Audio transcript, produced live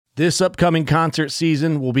This upcoming concert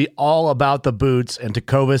season will be all about the boots, and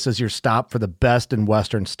Tecovas is your stop for the best in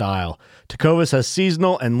Western style. Tecovas has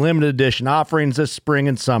seasonal and limited edition offerings this spring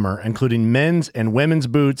and summer, including men's and women's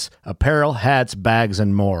boots, apparel, hats, bags,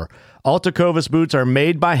 and more. All Tecovas boots are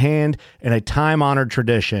made by hand in a time-honored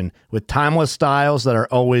tradition with timeless styles that are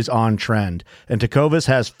always on trend. And Tecovas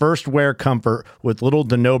has first wear comfort with little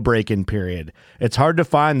to no break-in period. It's hard to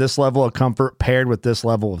find this level of comfort paired with this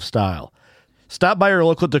level of style. Stop by your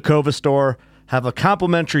local Tecovas store, have a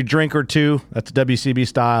complimentary drink or two, that's WCB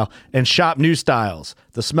style, and shop new styles.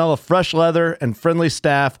 The smell of fresh leather and friendly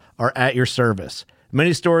staff are at your service.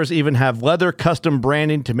 Many stores even have leather custom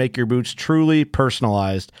branding to make your boots truly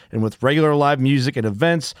personalized. And with regular live music and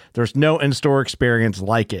events, there's no in-store experience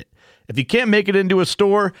like it. If you can't make it into a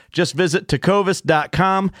store, just visit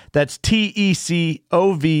tecovas.com. That's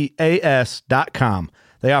TECOVAS.com.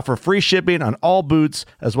 They offer free shipping on all boots,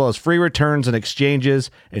 as well as free returns and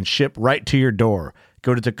exchanges, and ship right to your door.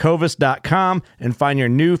 Go to tecovas.com and find your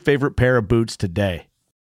new favorite pair of boots today.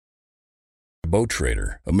 Boat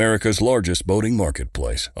Trader, America's largest boating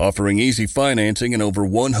marketplace, offering easy financing and over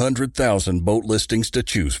 100,000 boat listings to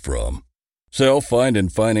choose from. Sell, find,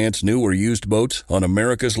 and finance new or used boats on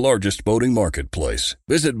America's largest boating marketplace.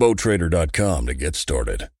 Visit BoatTrader.com to get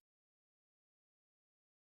started.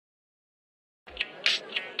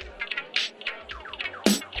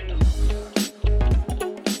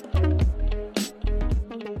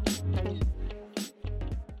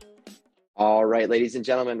 All right, ladies and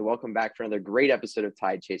gentlemen, welcome back for another great episode of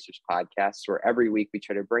Tide Chasers Podcast, where every week we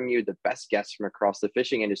try to bring you the best guests from across the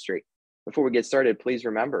fishing industry. Before we get started, please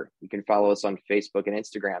remember, you can follow us on Facebook and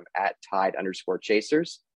Instagram at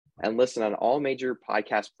Tide_Chasers and listen on all major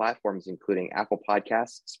podcast platforms, including Apple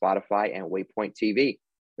Podcasts, Spotify, and Waypoint TV.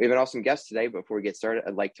 We have an awesome guest today. Before we get started,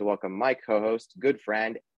 I'd like to welcome my co-host, good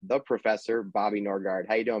friend, the professor, Bobby Norgard.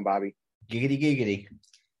 How you doing, Bobby? Giggity, giggity.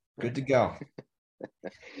 Good to go.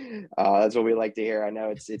 That's what we like to hear. I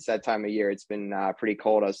know it's that time of year. It's been pretty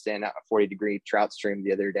cold. I was standing out a 40-degree trout stream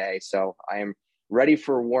the other day, so I am ready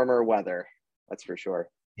for warmer weather. That's for sure.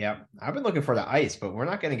 Yeah, I've been looking for the ice, but we're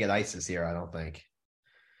not going to get ice this year, I don't think.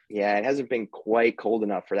 Yeah, it hasn't been quite cold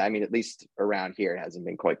enough for that. I mean, at least around here, it hasn't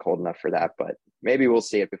been quite cold enough for that, but maybe we'll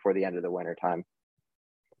see it before the end of the winter time.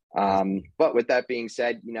 But with that being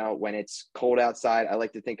said, you know, when it's cold outside, I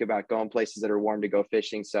like to think about going places that are warm to go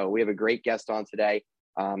fishing. So we have a great guest on today,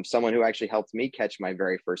 someone who actually helped me catch my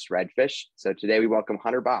very first redfish. So today we welcome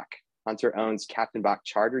Hunter Bach. Hunter owns Captain Bach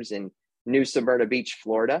Charters in New Smyrna Beach,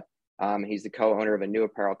 Florida. He's the co-owner of a new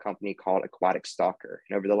apparel company called Aquatic Stalker.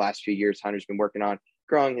 And over the last few years, Hunter's been working on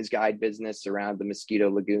growing his guide business around the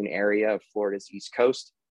Mosquito Lagoon area of Florida's East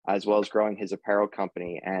Coast, as well as growing his apparel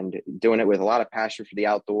company and doing it with a lot of passion for the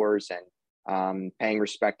outdoors and paying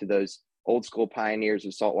respect to those old school pioneers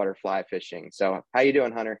of saltwater fly fishing. So how you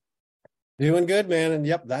doing, Hunter? Doing good, man. And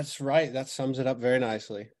yep, that's right. That sums it up very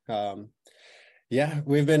nicely. Yeah,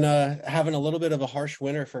 we've been having a little bit of a harsh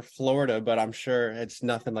winter for Florida, but I'm sure it's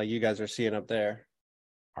nothing like you guys are seeing up there.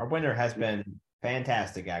 Our winter has been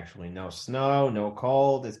fantastic, actually. No snow, no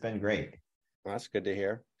cold. It's been great. Well, that's good to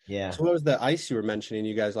hear. Yeah. So what was the ice you were mentioning?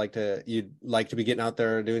 You'd like to be getting out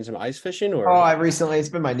there doing some ice fishing, or? Oh, it's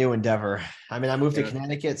been my new endeavor. I mean, I moved to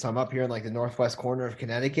Connecticut, so I'm up here in like the northwest corner of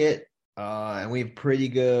Connecticut. And we have pretty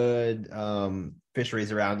good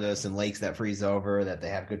fisheries around us and lakes that freeze over, that they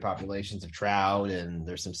have good populations of trout, and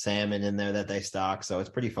there's some salmon in there that they stock. So it's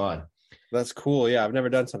pretty fun. That's cool. Yeah, I've never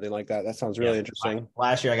done something like that. That sounds really interesting.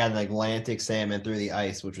 Last year I got an Atlantic salmon through the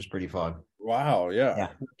ice, which was pretty fun. Wow. Yeah.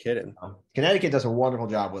 No kidding. Connecticut does a wonderful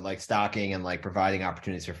job with like stocking and like providing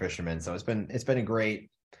opportunities for fishermen. So it's been a great,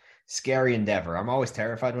 scary endeavor. I'm always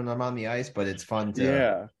terrified when I'm on the ice, but it's fun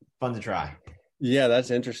to try. Yeah, that's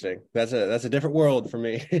interesting. That's a different world for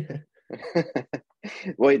me.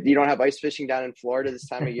 Well, you don't have ice fishing down in Florida this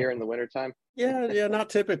time of year in the wintertime? Yeah, not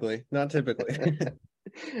typically.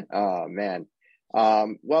 Oh, man.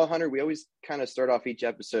 Well, Hunter, we always kind of start off each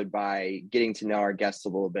episode by getting to know our guests a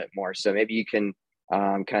little bit more. So maybe you can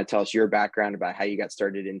kind of tell us your background about how you got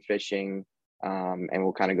started in fishing, and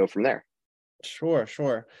we'll kind of go from there. Sure.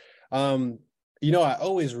 You know, I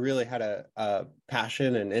always really had a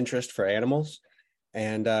passion and interest for animals.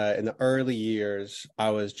 And in the early years,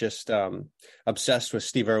 I was just obsessed with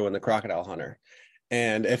Steve Irwin, the crocodile hunter.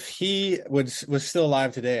 And if he was still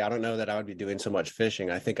alive today, I don't know that I would be doing so much fishing.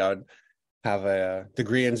 I think I would have a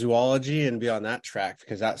degree in zoology and be on that track,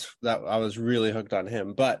 because I was really hooked on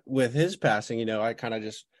him. But with his passing, you know, I kind of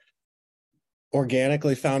just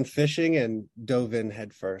organically found fishing and dove in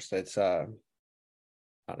head first. It's I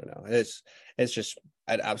don't know. It's just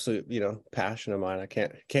an absolute, passion of mine. I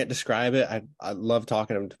can't describe it. I love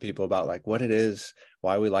talking to people about like what it is,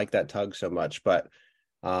 why we like that tug so much. But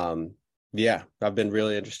yeah, I've been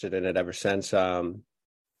really interested in it ever since. And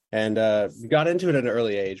got into it at an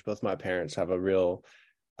early age. Both my parents have a real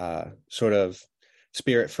sort of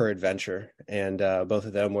spirit for adventure, and both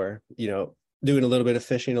of them were, doing a little bit of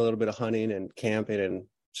fishing, a little bit of hunting and camping and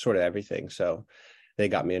sort of everything. So they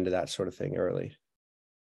got me into that sort of thing early.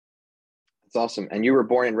 That's awesome. And you were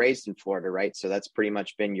born and raised in Florida, right? So that's pretty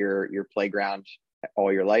much been your playground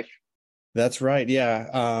all your life. That's right.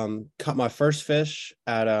 Yeah. Caught my first fish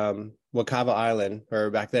at Wekiva Island,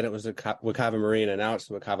 or back then it was the Wekiva Marine, and now it's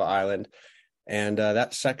the Wekiva Island. And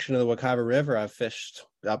that section of the Wekiva River I've fished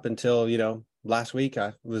up until, last week.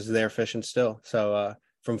 I was there fishing still. So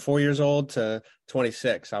from 4 years old to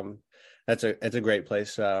 26, it's a great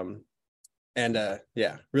place. And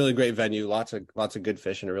yeah, really great venue. Lots of good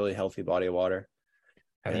fish and a really healthy body of water.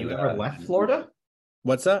 Have you ever left Florida?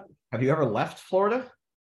 What's that? Have you ever left Florida?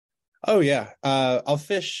 Oh yeah. I'll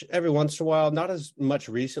fish every once in a while, not as much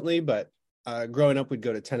recently, but growing up, we'd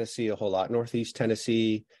go to Tennessee a whole lot. Northeast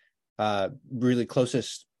Tennessee, really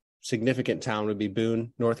closest significant town would be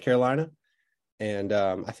Boone, North Carolina. And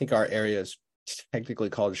I think our area is technically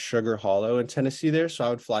called Sugar Hollow in Tennessee there. So I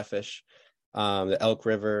would fly fish the Elk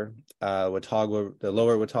River, Watauga, the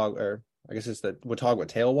lower Watauga, or I guess it's the Watauga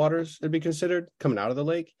tailwaters it'd be considered, coming out of the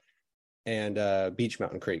lake, and Beach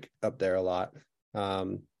Mountain Creek up there a lot.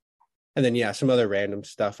 And then, yeah, some other random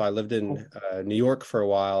stuff. I lived in New York for a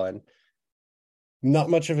while and not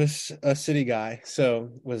much of a city guy. So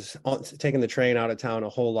was taking the train out of town a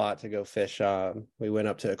whole lot to go fish. We went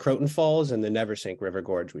up to Croton Falls and the Neversink River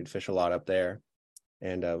Gorge. We'd fish a lot up there,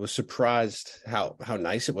 and was surprised how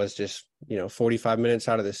nice it was. Just, 45 minutes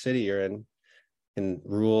out of the city, you're in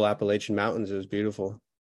rural Appalachian mountains. It was beautiful.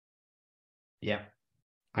 Yeah,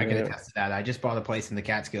 I can attest to that. I just bought a place in the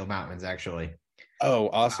Catskill Mountains, actually.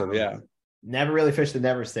 Oh, awesome. Yeah. Never really fished the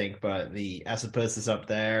Neversink, but the Esopus is up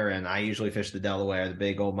there, and I usually fish the Delaware, the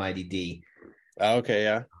big almighty D. Okay,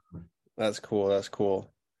 yeah. That's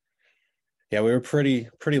cool. Yeah, we were pretty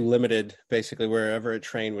limited. Basically, wherever a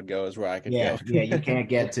train would go is where I could go. Yeah, you can't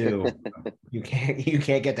get to you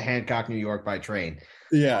can't get to Hancock, New York by train.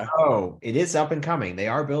 Yeah. Oh, it is up and coming. They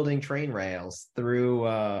are building train rails through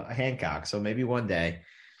Hancock, so maybe one day.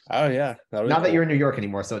 Oh yeah. Not that you're in New York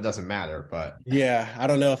anymore, so it doesn't matter. But yeah, I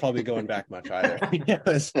don't know if I'll be going back much either. It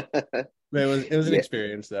was an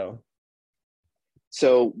experience though.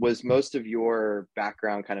 So was most of your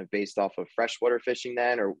background kind of based off of freshwater fishing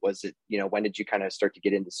then, or was it, when did you kind of start to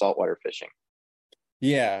get into saltwater fishing?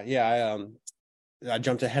 Yeah. I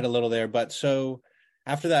jumped ahead a little there, but so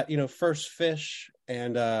after that, first fish,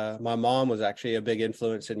 and my mom was actually a big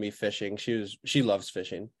influence in me fishing. She loves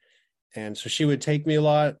fishing. And so she would take me a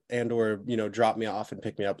lot or drop me off and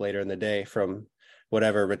pick me up later in the day from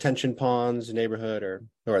whatever retention ponds, neighborhood, or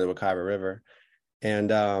the Wekiva River.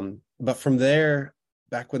 And but from there,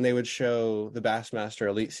 back when they would show the Bassmaster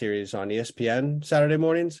Elite Series on ESPN Saturday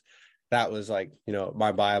mornings, that was like,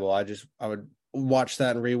 my Bible. I would watch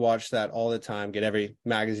that and rewatch that all the time, get every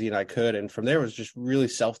magazine I could. And from there was just really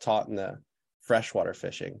self-taught in the freshwater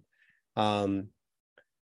fishing.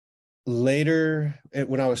 Later,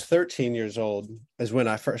 when I was 13 years old, is when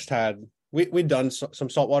I first had, we'd done some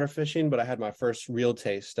saltwater fishing, but I had my first real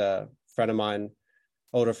taste.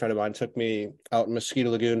 Older friend of mine took me out in Mosquito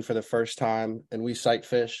Lagoon for the first time, and we sight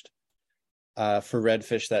fished for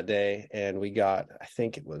redfish that day. And we got, I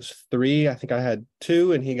think it was 3. I think I had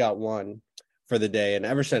 2 and he got 1 for the day. And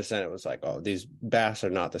ever since then, it was like, oh, these bass are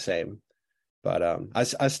not the same. But I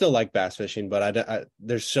still like bass fishing, but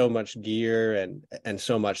there's so much gear and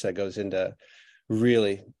so much that goes into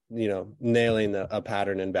really, nailing a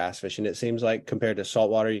pattern in bass fishing. It seems like compared to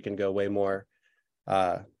saltwater, you can go way more,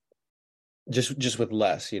 just with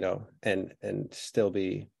less, and still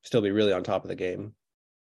be really on top of the game.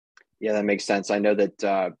 Yeah, that makes sense. I know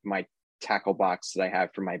that my tackle box that I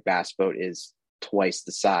have for my bass boat is twice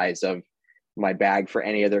the size of my bag for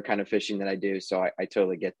any other kind of fishing that I do. So I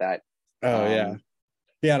totally get that. Oh yeah.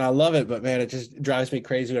 Yeah. And I love it, but man, it just drives me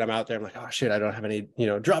crazy when I'm out there. I'm like, oh shit, I don't have any,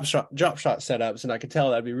 drop shot setups. And I could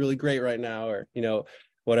tell that'd be really great right now, or,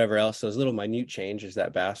 whatever else. Those little minute changes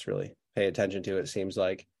that bass really pay attention to, it seems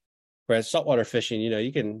like. Whereas saltwater fishing,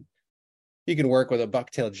 you can work with a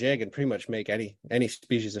bucktail jig and pretty much make any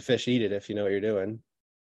species of fish eat it if you know what you're doing.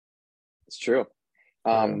 It's true.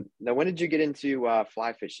 Now, when did you get into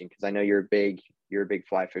fly fishing? Because I know you're a big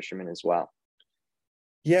fly fisherman as well.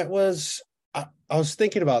 Yeah, it was, I was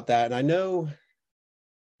thinking about that. And I know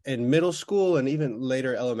in middle school and even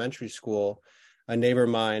later elementary school, a neighbor of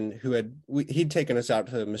mine who he'd taken us out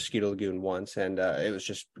to Mosquito Lagoon once, and it was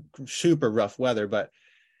just super rough weather, but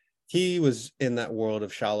he was in that world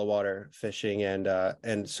of shallow water fishing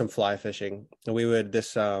and some fly fishing. And we would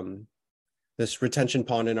this retention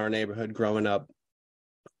pond in our neighborhood growing up.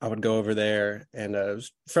 I would go over there, and I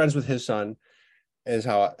was friends with his son is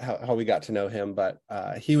how we got to know him. But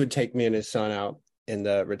he would take me and his son out in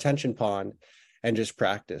the retention pond and just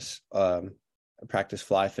practice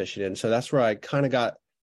fly fishing. And so that's where I kind of got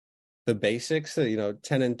the basics,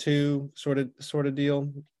 10 and 2 sort of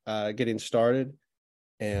deal, getting started.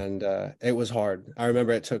 And it was hard. I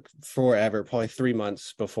remember it took forever, probably 3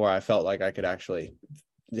 months before I felt like I could actually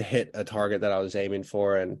hit a target that I was aiming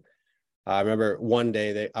for. And I remember one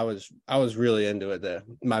day I was really into it.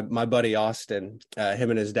 My buddy Austin, him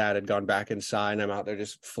and his dad had gone back inside, and I'm out there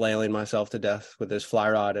just flailing myself to death with this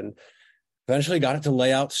fly rod, and eventually got it to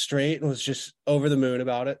lay out straight and was just over the moon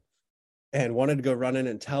about it, and wanted to go run in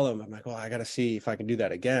and tell him. I'm like, well, I got to see if I can do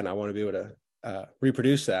that again. I want to be able to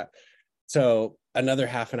reproduce that. So another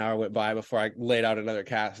half an hour went by before I laid out another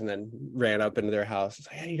cast, and then ran up into their house. It's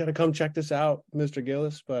like, hey, you got to come check this out, Mr.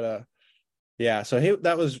 Gillis. But yeah, so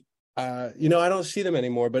that was, I don't see them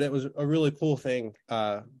anymore, but it was a really cool thing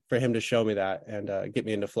for him to show me that and get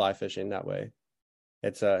me into fly fishing that way.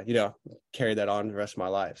 It's, carry that on the rest of my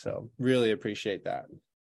life. So really appreciate that.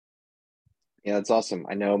 Yeah, that's awesome.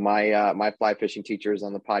 I know my fly fishing teacher is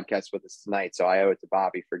on the podcast with us tonight, so I owe it to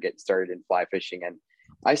Bobby for getting started in fly fishing. And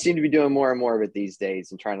I seem to be doing more and more of it these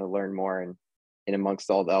days and trying to learn more and in amongst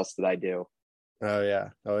all else that I do. Oh yeah.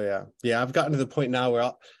 Yeah, I've gotten to the point now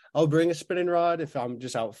where I'll bring a spinning rod if I'm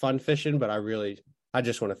just out fun fishing, but I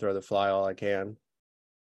just want to throw the fly all I can.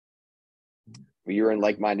 Well, you're in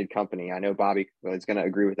like-minded company. I know Bobby is going to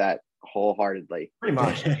agree with that wholeheartedly. Pretty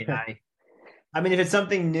much. I mean, if it's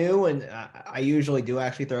something new, and I usually do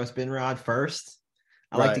actually throw a spin rod first.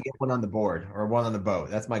 I like to get one on the board or one on the boat.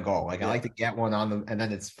 That's my goal. I like to get one on and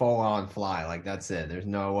then it's full on fly. Like that's it. There's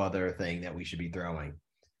no other thing that we should be throwing.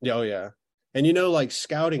 Oh yeah. And like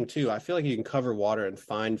scouting too, I feel like you can cover water and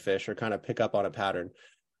find fish or kind of pick up on a pattern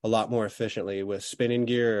a lot more efficiently with spinning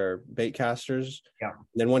gear or bait casters. Yeah. And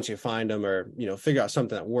then once you find them or, figure out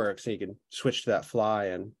something that works, then you can switch to that fly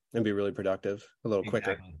and be really productive a little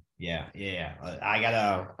quicker. Yeah.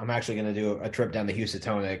 I'm actually going to do a trip down to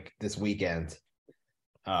Housatonic this weekend.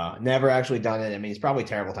 Never actually done it. I mean, it's probably a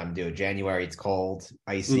terrible time to do it. January, it's cold,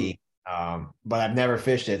 icy. But I've never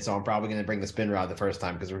fished it, so I'm probably going to bring the spin rod the first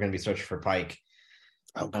time because we're going to be searching for pike.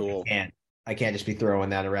 Oh, cool. I can't just be throwing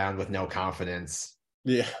that around with no confidence.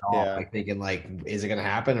 Yeah. I'm thinking is it going to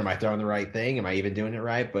happen? Am I throwing the right thing? Am I even doing it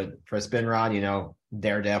right? But for a spin rod,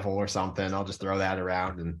 Daredevil or something, I'll just throw that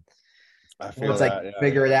around and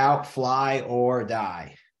figure it out, fly or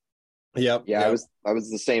die. Yep. Yeah, yep. I was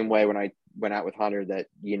the same way when I went out with Hunter that,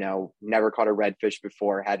 never caught a redfish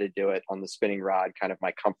before, had to do it on the spinning rod, kind of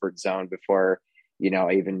my comfort zone before,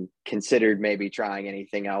 I even considered maybe trying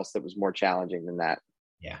anything else that was more challenging than that.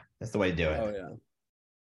 Yeah, that's the way to do it. Oh, yeah.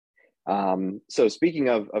 So speaking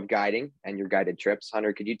of guiding and your guided trips,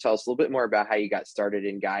 Hunter, could you tell us a little bit more about how you got started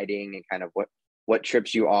in guiding and kind of what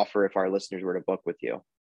trips you offer if our listeners were to book with you?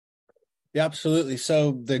 Yeah, absolutely.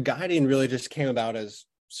 So the guiding really just came about as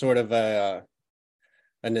sort of a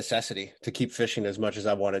necessity to keep fishing as much as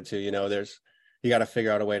I wanted to. You got to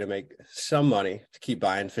figure out a way to make some money to keep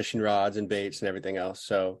buying fishing rods and baits and everything else.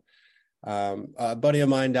 So a buddy of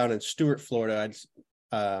mine down in Stuart, Florida,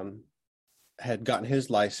 had gotten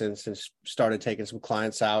his license and started taking some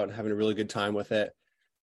clients out and having a really good time with it.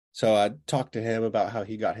 So I talked to him about how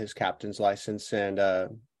he got his captain's license, and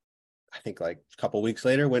I think like a couple of weeks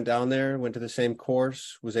later went down there, went to the same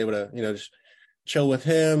course, was able to, just chill with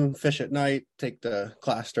him, fish at night, take the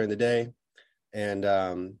class during the day.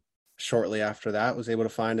 And shortly after that was able to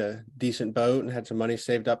find a decent boat and had some money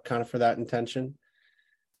saved up kind of for that intention.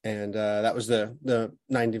 And that was the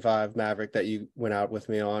 95 Maverick that you went out with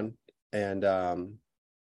me on. And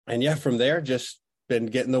yeah, from there, just been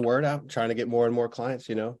getting the word out, trying to get more and more clients,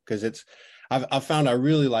 because I've found I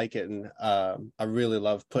really like it. And I really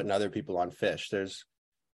love putting other people on fish.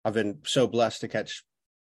 I've been so blessed to catch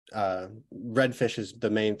redfish is the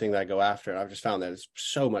main thing that I go after. And I've just found that it's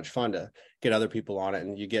so much fun to get other people on it,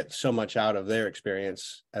 and you get so much out of their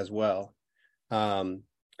experience as well. And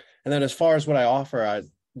then as far as what I offer, I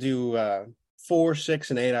do 4, 6,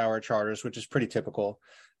 and 8 hour charters, which is pretty typical.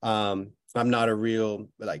 I'm not a real,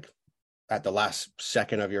 at the last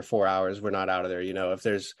second of your 4 hours, we're not out of there. If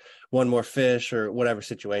there's one more fish or whatever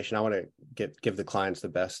situation, I want to give the clients the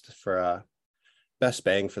best for best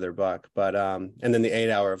bang for their buck. But and then the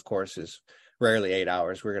 8 hour, of course, is rarely 8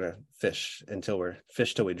 hours. We're gonna fish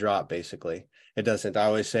till we drop, basically. it doesn't. I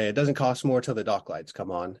always say it doesn't cost more till the dock lights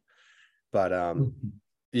come on. But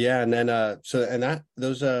yeah, and then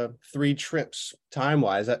those 3 trips time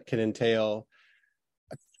wise that can entail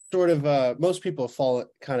sort of most people fall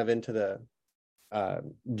kind of into the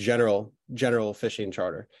general fishing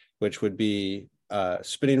charter, which would be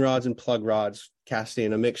spinning rods and plug rods,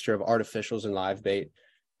 casting a mixture of artificials and live bait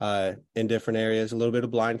in different areas, a little bit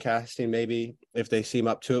of blind casting. Maybe if they seem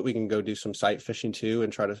up to it, we can go do some sight fishing too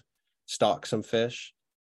and try to stock some fish.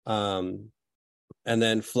 And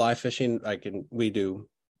then fly fishing, we do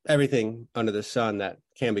everything under the sun that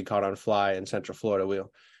can be caught on fly in Central Florida.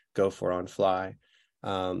 We'll go for on fly.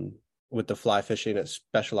 With the fly fishing, it's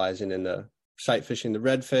specializing in the sight fishing, the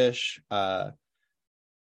redfish.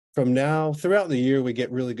 From now throughout the year, we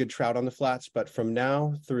get really good trout on the flats, but from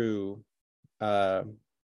now through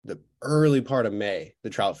the early part of May, the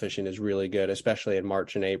trout fishing is really good, especially in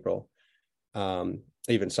March and April,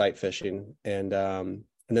 even sight fishing. And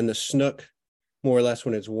then the snook, more or less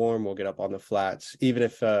when it's warm, we'll get up on the flats. Even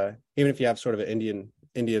if you have sort of an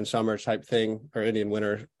Indian summer type thing, or Indian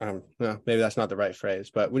winter, no, maybe that's not the right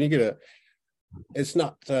phrase, but when you get it's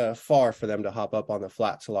not far for them to hop up on the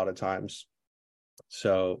flats a lot of times.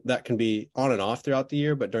 So that can be on and off throughout the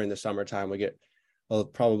year, but during the summertime, we get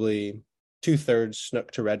probably 2/3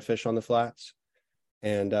 snook to redfish on the flats.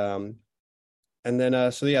 And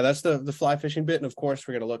then so yeah, that's the fly fishing bit. And of course,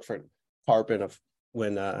 we're going to look for tarpon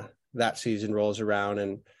when that season rolls around,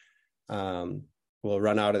 and we'll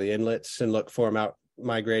run out of the inlets and look for them out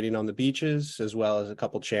migrating on the beaches, as well as a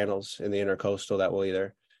couple channels in the intercoastal that will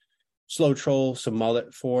either slow troll some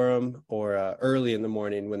mullet for them, or early in the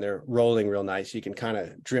morning when they're rolling real nice, you can kind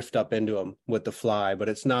of drift up into them with the fly. But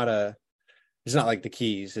it's not like the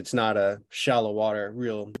Keys. It's not a shallow water,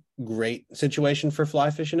 real great situation for fly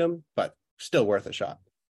fishing them, but still worth a shot.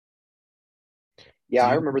 Yeah,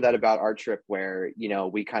 I remember that about our trip where,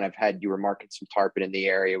 we kind of you were marking some tarpon in the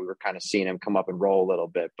area. We were kind of seeing them come up and roll a little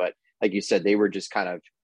bit. But like you said, they were just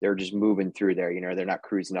they're just moving through there. They're not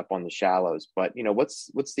cruising up on the shallows. But,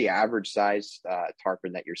 what's the average size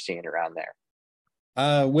tarpon that you're seeing around there?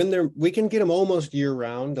 We can get them almost year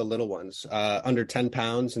round, the little ones, under 10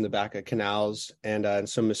 pounds in the back of canals and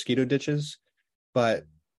some mosquito ditches. But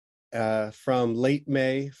from late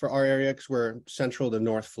May for our area, because we're central to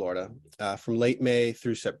North Florida, from late May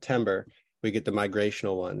through September, we get the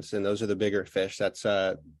migrational ones, and those are the bigger fish. That's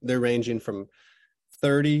they're ranging from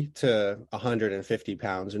 30 to 150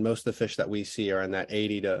 pounds, and most of the fish that we see are in that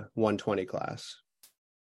 80 to 120 class.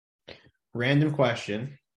 Random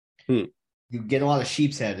question. You get a lot of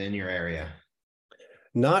sheep's head in your area?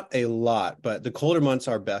 Not a lot, but the colder months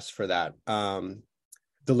are best for that.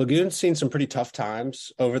 The lagoon's seen some pretty tough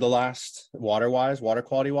times over the last water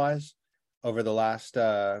quality wise, over the last,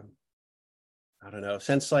 I don't know,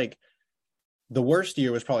 since like the worst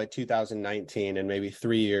year was probably 2019, and maybe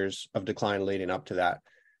 3 years of decline leading up to that.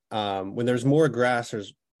 When there's more grass,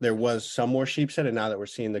 there was some more sheep's head, and now that we're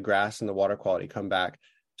seeing the grass and the water quality come back,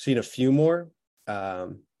 seen a few more.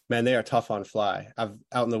 Man, they are tough on fly. Out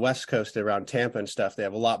on the West Coast around Tampa and stuff, they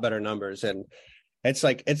have a lot better numbers, and it's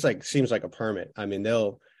like seems like a permit. I mean,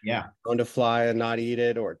 they'll go to fly and not eat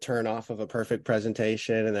it, or turn off of a perfect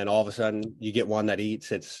presentation, and then all of a sudden you get one that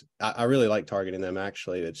eats. I really like targeting them,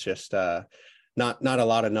 actually. It's just not a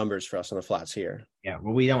lot of numbers for us on the flats here. Yeah,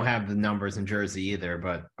 well, we don't have the numbers in Jersey either,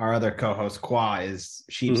 but our other co-host Qua is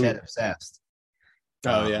sheep's head obsessed.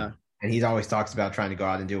 Oh yeah, and he always talks about trying to go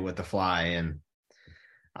out and do it with the fly, and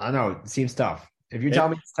I don't know, it seems tough. If you're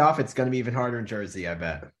telling me it's tough, it's going to be even harder in Jersey, I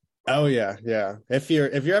bet. Oh yeah. If you're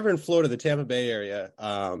ever in Florida, the Tampa Bay area,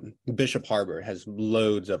 Bishop Harbor has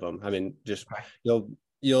loads of them. I mean, just you'll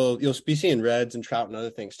be seeing reds and trout and other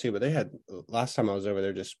things too. But they had, last time I was over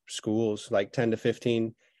there, just schools like 10 to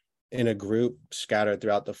 15 in a group scattered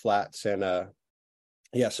throughout the flats, and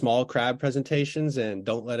small crab presentations. And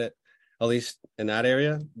don't let it, at least in that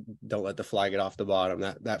area, don't let the fly get off the bottom.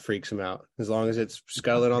 That freaks them out. As long as it's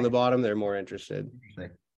scuttling on the bottom, they're more interested.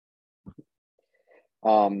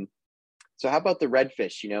 So how about the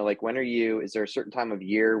redfish? Is there a certain time of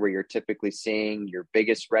year where you're typically seeing your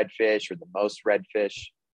biggest redfish or the most redfish?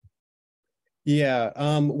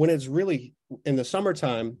 Yeah. When it's really in the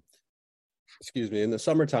summertime,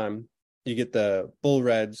 you get the bull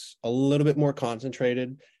reds a little bit more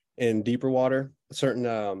concentrated in deeper water,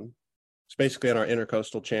 it's basically on our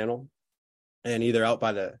intercoastal channel, and either out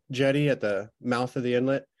by the jetty at the mouth of the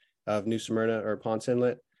inlet of New Smyrna or Ponce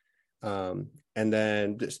Inlet. And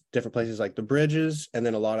then just different places like the bridges, and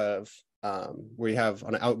then a lot of where you have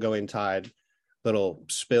on an outgoing tide little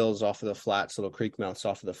spills off of the flats, little creek mouths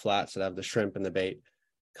off of the flats that have the shrimp and the bait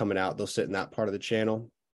coming out. They'll sit in that part of the channel.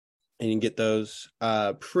 and you can get those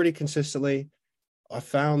pretty consistently. I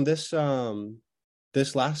found this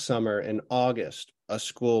this last summer in August, a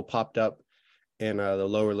school popped up in the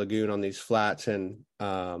lower lagoon on these flats, and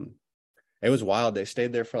it was wild. They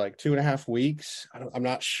stayed there for like 2.5 weeks. I'm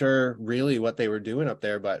not sure really what they were doing up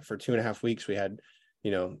there, but for 2.5 weeks we had,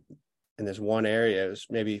 in this one area,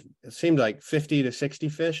 it seemed like 50 to 60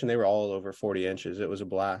 fish, and they were all over 40 inches. It was a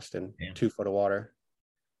blast in 2 foot of water.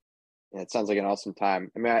 Yeah, it sounds like an awesome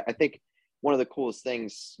time. I mean, I think one of the coolest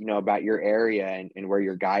things, about your area and where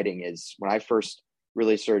you're guiding is when I first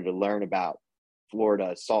really started to learn about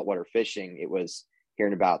Florida saltwater fishing, it was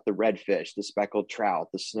hearing about the redfish, the speckled trout,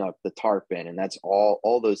 the snook, the tarpon, and that's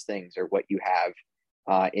all those things are what you have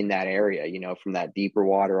in that area, from that deeper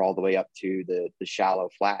water all the way up to the shallow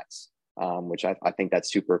flats, which I think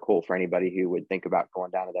that's super cool for anybody who would think about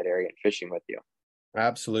going down to that area and fishing with you.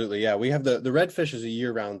 Absolutely. Yeah. We have the redfish is a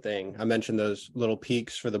year-round thing. I mentioned those little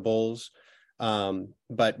peaks for the bulls.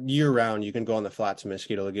 But year-round, you can go on the flats of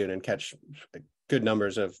Mosquito Lagoon and catch good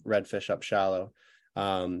numbers of redfish up shallow.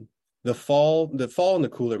 The fall and the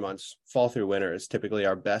cooler months, fall through winter, is typically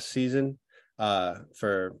our best season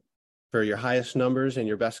for your highest numbers and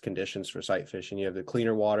your best conditions for sight fishing. You have the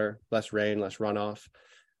cleaner water, less rain, less runoff,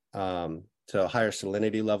 so higher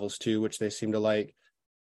salinity levels too, which they seem to like.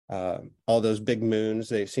 All those big moons,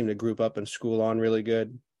 they seem to group up and school on really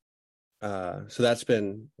good. So that's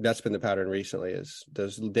been the pattern recently, is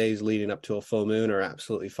those days leading up to a full moon are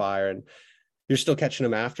absolutely fire, and you're still catching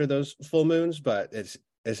them after those full moons, but it's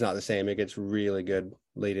not the same. It gets really good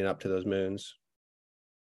leading up to those moons.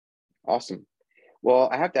 Awesome. Well,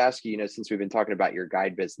 I have to ask you, since we've been talking about your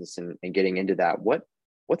guide business and getting into that,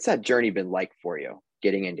 what's that journey been like for you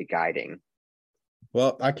getting into guiding?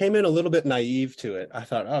 Well, I came in a little bit naive to it. I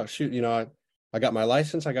thought, oh shoot, I got my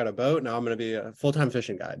license, I got a boat, now I'm going to be a full-time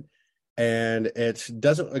fishing guide. And it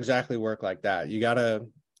doesn't exactly work like that. You got to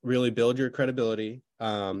really build your credibility,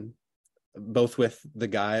 both with the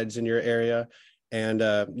guides in your area and,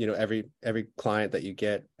 every client that you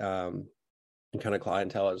get, and kind of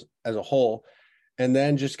clientele as a whole. And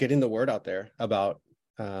then just getting the word out there about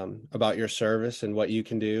your service and what you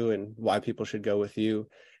can do and why people should go with you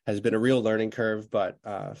has been a real learning curve, but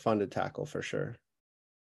fun to tackle for sure.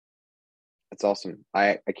 That's awesome.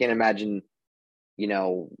 I can't imagine,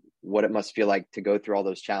 what it must feel like to go through all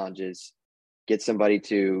those challenges, get somebody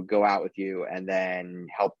to go out with you and then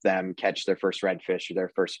help them catch their first redfish or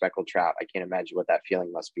their first speckled trout. I can't imagine what that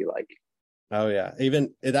feeling must be like. Oh yeah.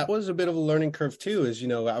 Even that was a bit of a learning curve too, is,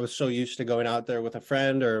 I was so used to going out there with a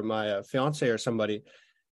friend or my fiance or somebody,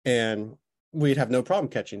 and we'd have no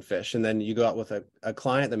problem catching fish. And then you go out with a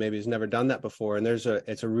client that maybe has never done that before, and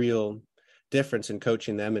it's a real difference in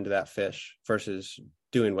coaching them into that fish versus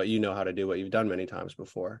doing what you know how to do, what you've done many times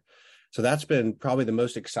before. So that's been probably the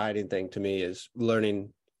most exciting thing to me, is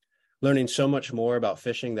learning so much more about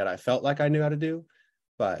fishing that I felt like I knew how to do,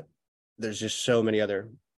 but there's just so many other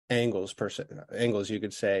angles you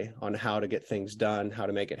could say on how to get things done, how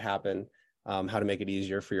to make it happen, how to make it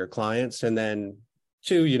easier for your clients. And then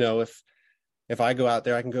two, if I go out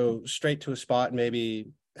there, I can go straight to a spot and maybe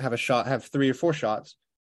have 3 or 4 shots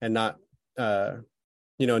and not, and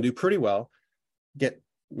do pretty well, get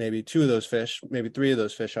maybe 2 of those fish, maybe 3 of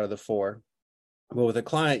those fish out of the 4. But with a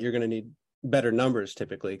client, you're going to need better numbers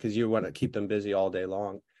typically, because you want to keep them busy all day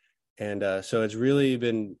long. And so it's really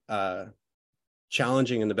been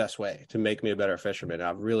challenging in the best way to make me a better fisherman.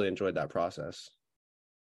 I've really enjoyed that process.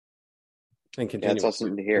 And continue. That's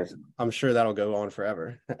awesome to hear. I'm sure that'll go on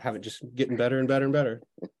forever. Have it just getting better and better and better.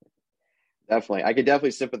 Definitely. I could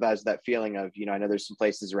definitely sympathize with that feeling of, I know there's some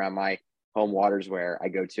places around my home waters where I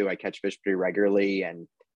go to, I catch fish pretty regularly, and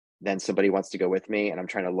then somebody wants to go with me and I'm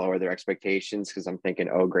trying to lower their expectations because I'm thinking,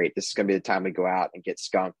 oh great, this is going to be the time we go out and get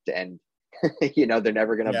skunked. And, they're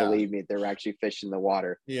never going to believe me. They're actually fishing the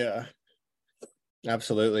water. Yeah,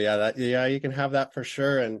 absolutely. Yeah. You can have that for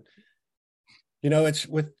sure. And, it's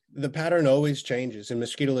with the pattern always changes in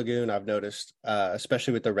Mosquito Lagoon. I've noticed,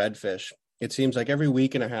 especially with the redfish, it seems like every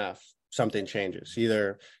week and a half, something changes.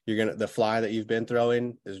 Either the fly that you've been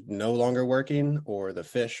throwing is no longer working, or the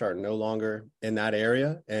fish are no longer in that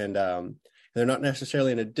area. And they're not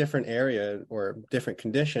necessarily in a different area or different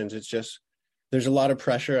conditions. It's just, there's a lot of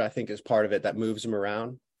pressure, I think, is part of it that moves them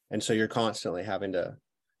around. And so you're constantly having to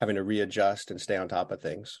readjust and stay on top of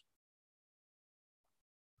things.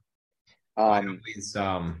 My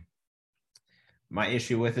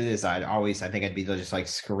issue with it is I think I'd be just like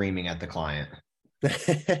screaming at the client.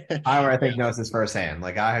 I think knows this firsthand.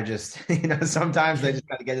 Like I just, sometimes they just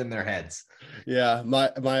got to get in their heads. Yeah.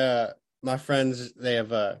 My friends, they've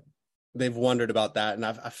wondered about that. And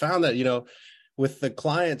I found that, with the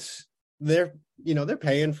clients, they're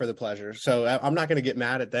paying for the pleasure. So I'm not going to get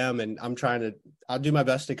mad at them, and I'll do my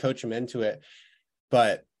best to coach them into it.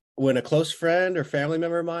 But when a close friend or family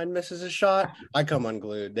member of mine misses a shot, I come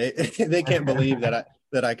unglued. They can't believe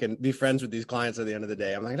that I can be friends with these clients at the end of the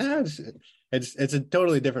day. I'm like, nah, it's a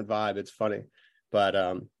totally different vibe. It's funny. But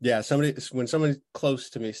yeah, when somebody close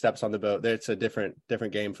to me steps on the boat, it's a different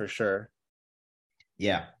game for sure.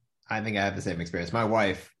 Yeah, I think I have the same experience. My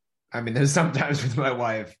wife, I mean, there's sometimes with my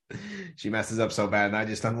wife, she messes up so bad and I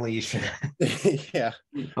just unleash. Yeah.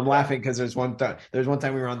 I'm laughing because there's one time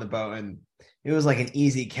we were on the boat and it was like an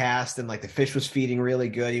easy cast and like the fish was feeding really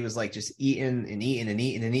good. He was like just eating and eating and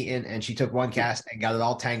eating and eating. And she took one cast and got it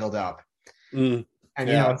all tangled up. And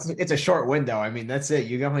yeah. It's a short window. I mean, that's it.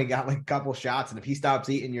 You only got like a couple shots, and if he stops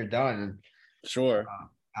eating, you're done. And sure.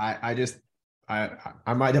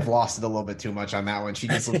 I might have lost it a little bit too much on that one. She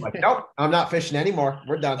just was like, nope, I'm not fishing anymore.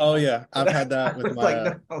 We're done. Oh yeah. I've had that with my,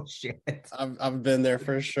 like, no shit. I've been there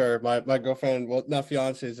for sure. My girlfriend, well, not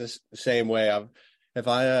fiance, is the same way. If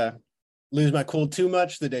I lose my cool too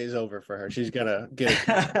much, the day's over for her. She's going to get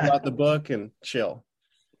out the book and chill.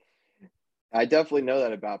 I definitely know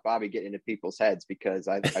that about Bobby getting into people's heads, because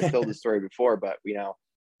I told the story before, but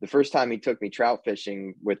the first time he took me trout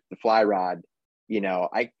fishing with the fly rod,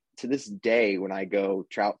 to this day, when I go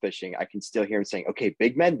trout fishing, I can still hear him saying, okay,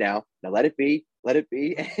 big men now let it be.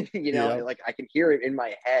 And, like I can hear it in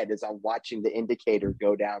my head as I'm watching the indicator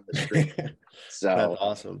go down the stream. So that's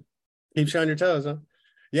awesome. Keeps you on your toes, huh?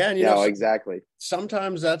 Yeah. And exactly.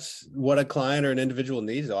 Sometimes that's what a client or an individual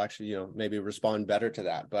needs. They'll actually, maybe respond better to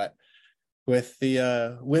that. But with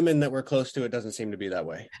the women that we're close to, it doesn't seem to be that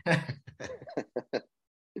way.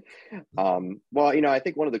 Well, I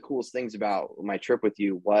think one of the coolest things about my trip with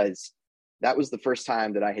you was that was the first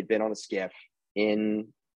time that I had been on a skiff in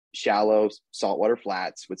shallow saltwater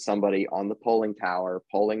flats with somebody on the polling tower,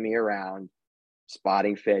 polling me around,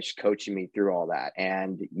 spotting fish, coaching me through all that.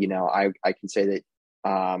 And, I can say that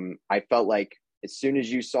I felt like as soon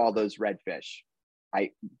as you saw those redfish,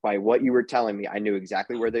 by what you were telling me, I knew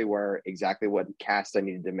exactly where they were, exactly what cast I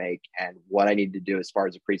needed to make, and what I needed to do as far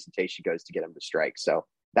as the presentation goes to get them to strike. So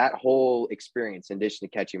that whole experience, in addition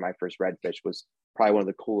to catching my first redfish, was probably one of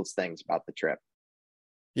the coolest things about the trip.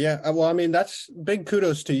 Yeah. Well, I mean, that's big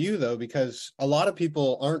kudos to you, though, because a lot of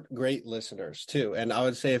people aren't great listeners, too. And I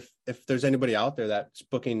would say if there's anybody out there that's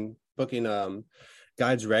booking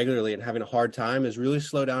guides regularly and having a hard time, is really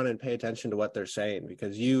slow down and pay attention to what they're saying,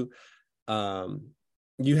 because you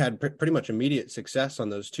had pretty much immediate success on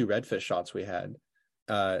those 2 redfish shots we had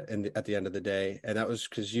at the end of the day. And that was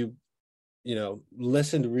because you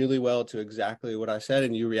listened really well to exactly what I said,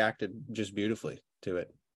 and you reacted just beautifully to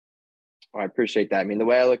it. I appreciate that. I mean, the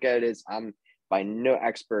way I look at it is I'm by no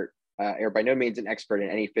means an expert in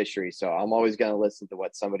any fishery. So I'm always going to listen to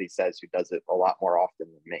what somebody says who does it a lot more often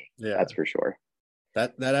than me. Yeah, that's for sure.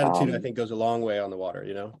 That attitude, I think, goes a long way on the water,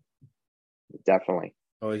 Definitely.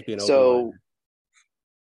 Always being open.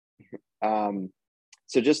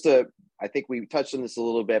 So I think we touched on this a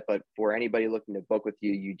little bit, but for anybody looking to book with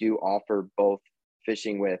you, you do offer both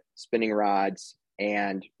fishing with spinning rods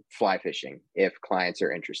and fly fishing if clients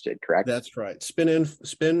are interested, correct? That's right.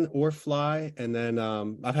 Spin or fly. And then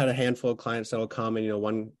I've had a handful of clients that'll come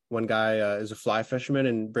and, one guy is a fly fisherman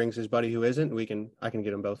and brings his buddy who isn't. I can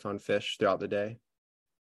get them both on fish throughout the day.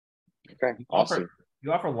 Okay. Awesome.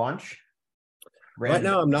 You offer lunch? Right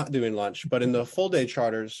now I'm not doing lunch, but in the full day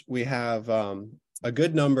charters, we have a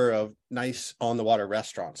good number of nice on the water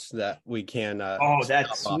restaurants that we can.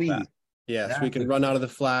 That's sweet. Yes, we can run out of the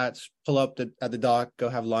flats, pull up at the dock, go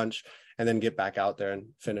have lunch, and then get back out there and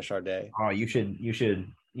finish our day. Oh, you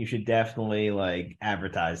should definitely like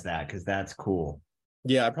advertise that, because that's cool.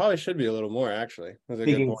 Yeah, I probably should be a little more, actually.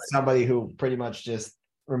 Speaking of somebody who pretty much just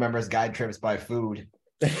remembers guide trips by food.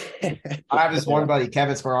 I have this one buddy,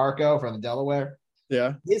 Kevin Smararco from Delaware.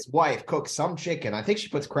 Yeah. His wife cooks some chicken. I think she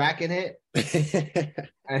puts crack in it.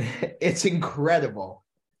 And it's incredible.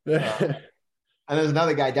 And there's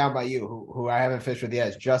another guy down by you who I haven't fished with yet.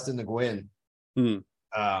 It's Justin NeGuyen.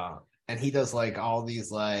 And he does like all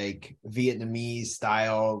these like Vietnamese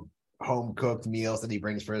style home cooked meals that he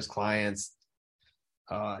brings for his clients.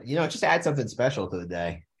 Just add something special to the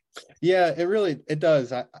day. Yeah, it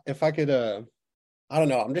does. If I could, I don't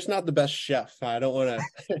know. I'm just not the best chef. I don't want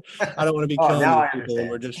to be killing people when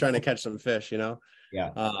we're just trying to catch some fish, Yeah.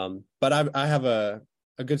 But I have a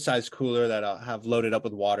good sized cooler that I'll have loaded up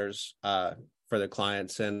with waters for the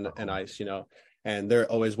clients and ice, and they're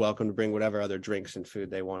always welcome to bring whatever other drinks and food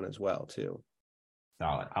they want as well too.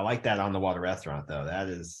 Solid. I like that on the water restaurant though.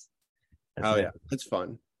 That's yeah, it's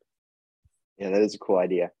fun. Yeah, that is a cool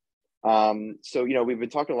idea. So, we've been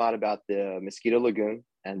talking a lot about the Mosquito Lagoon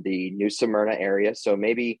and the New Smyrna area. So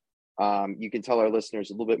maybe you can tell our listeners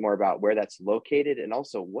a little bit more about where that's located and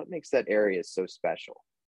also what makes that area so special.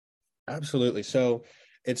 Absolutely. So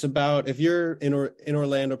it's about, if you're in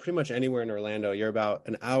Orlando, pretty much anywhere in Orlando, you're about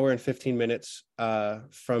an hour and 15 minutes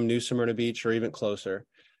from New Smyrna Beach or even closer.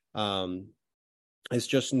 It's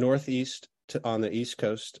just northeast on the East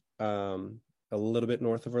Coast, a little bit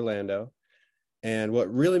north of Orlando. And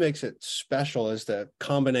what really makes it special is the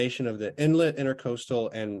combination of the inlet,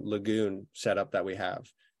 intercoastal, and lagoon setup that we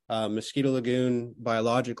have. Mosquito Lagoon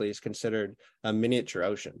biologically is considered a miniature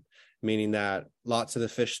ocean, meaning that lots of the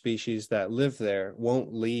fish species that live there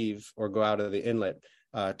won't leave or go out of the inlet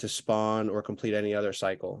to spawn or complete any other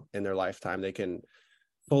cycle in their lifetime. They can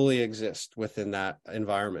fully exist within that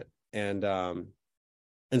environment. And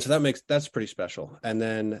so that's pretty special. And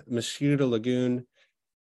then Mosquito Lagoon,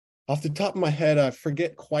 off the top of my head, I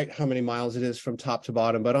forget quite how many miles it is from top to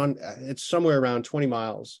bottom, but it's somewhere around 20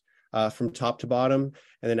 miles from top to bottom,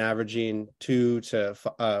 and then averaging 2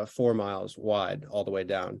 to 4 miles wide all the way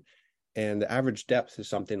down. And the average depth is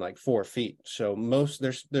something like 4 feet. So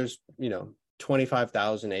there's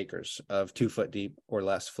 25,000 acres of 2 foot deep or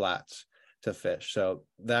less flats to fish. So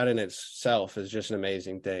that in itself is just an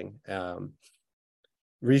amazing thing.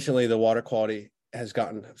 Recently, the water quality has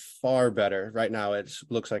gotten far better. Right now, it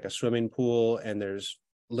looks like a swimming pool, and there's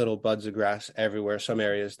little buds of grass everywhere. Some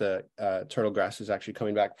areas, the turtle grass is actually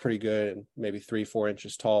coming back pretty good and maybe 3-4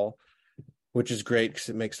 inches tall, which is great because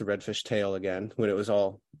it makes the redfish tail again. When it was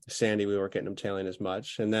all sandy, we weren't getting them tailing as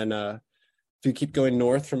much. And then if you keep going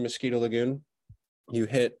north from Mosquito Lagoon, you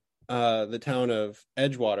hit the town of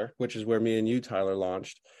Edgewater, which is where me and you, Tyler,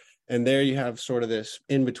 launched. And there you have sort of this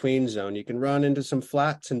in-between zone. You can run into some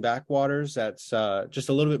flats and backwaters that's just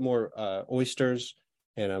a little bit more oysters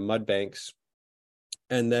and mud banks.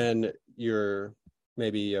 And then you're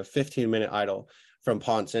maybe a 15-minute idle from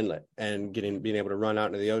Ponce Inlet and being able to run out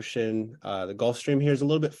into the ocean. The Gulf Stream here is a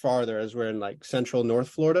little bit farther, as we're in like central North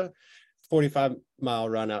Florida, 45-mile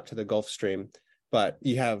run out to the Gulf Stream. But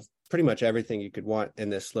you have pretty much everything you could want in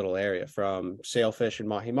this little area, from sailfish and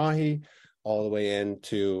mahi-mahi all the way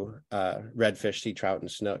into redfish, sea trout,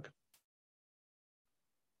 and snook.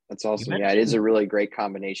 That's awesome. Yeah, it is a really great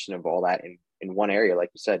combination of all that in one area, like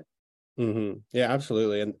you said. Mm-hmm. Yeah,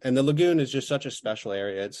 absolutely. And the lagoon is just such a special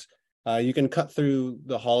area. It's you can cut through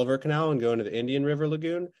the Holliver Canal and go into the Indian River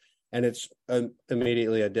Lagoon, and it's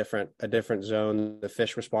immediately a different zone. The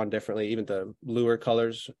fish respond differently. Even the lure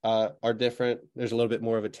colors are different. There's a little bit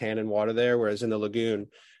more of a tannin water there, whereas in the lagoon,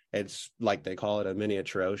 it's like they call it a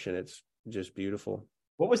miniature ocean. It's just beautiful.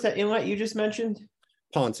 What was that inlet you just mentioned?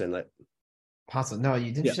 Ponce Inlet. Ponce. No,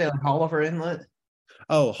 you didn't you say like Holliver Inlet?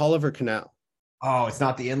 Oh, Holliver Canal. Oh, it's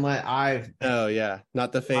not the inlet. Oh yeah,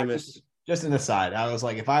 not the famous. Just an aside, I was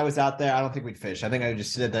like, if I was out there, I don't think we'd fish. I think I would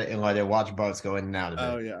just sit at that inlet and watch boats go in and out of it.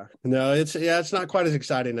 Oh yeah, no, it's not quite as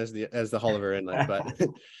exciting as the Holliver Inlet, but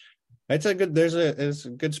it's a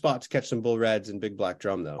good spot to catch some bull reds and big black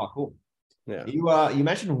drum though. Oh, cool. Yeah. You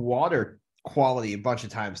mentioned water quality a bunch of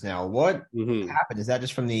times now. What happened? Is that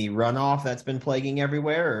just from the runoff that's been plaguing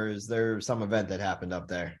everywhere, or is there some event that happened up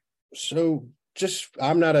there? So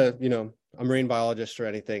I'm not a marine biologist or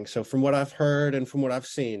anything. So from what I've heard and from what I've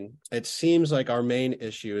seen, it seems like our main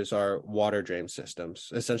issue is our water drain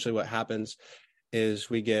systems. Essentially what happens is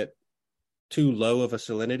we get too low of a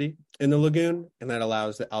salinity in the lagoon, and that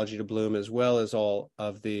allows the algae to bloom, as well as all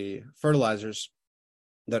of the fertilizers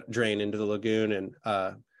that drain into the lagoon and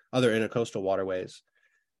other intercoastal waterways.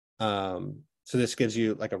 So this gives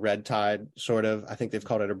you like a red tide, sort of. I think they've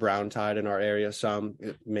called it a brown tide in our area.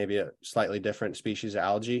 Maybe a slightly different species of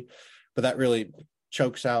algae, but that really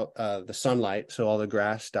chokes out the sunlight, so all the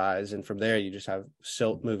grass dies, and from there you just have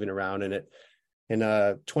silt moving around in it. In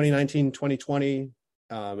 2019, 2020,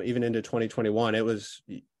 even into 2021, it was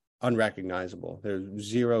unrecognizable. There's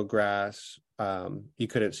zero grass. You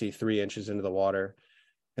couldn't see 3 inches into the water,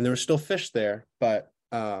 and there were still fish there, but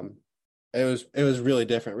it was really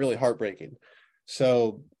different, really heartbreaking.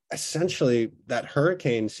 So essentially that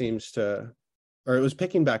hurricane it was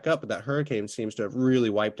picking back up, but that hurricane seems to have really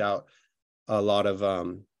wiped out a lot of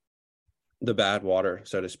the bad water,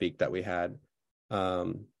 so to speak, that we had.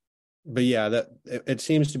 But yeah, it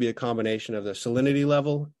seems to be a combination of the salinity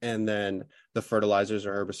level and then the fertilizers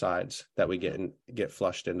or herbicides that we get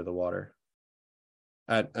flushed into the water.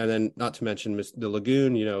 And then, not to mention the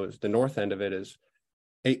lagoon, the north end of it is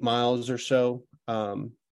 8 miles or so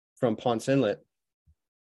from Ponce Inlet,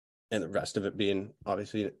 and the rest of it being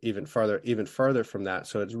obviously even further from that.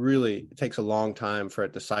 So it takes a long time for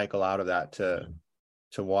it to cycle out of that to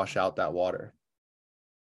wash out that water.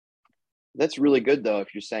 That's really good though,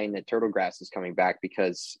 if you're saying that turtle grass is coming back,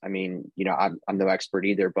 because I mean, I'm no expert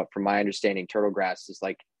either, but from my understanding, turtle grass is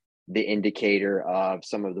like the indicator of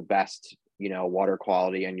some of the best, water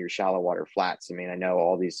quality on your shallow water flats. I mean, I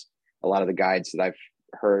know a lot of the guides that I've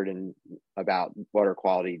heard and about water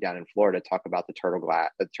quality down in Florida talk about the turtle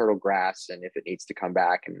grass, and if it needs to come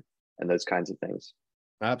back and those kinds of things.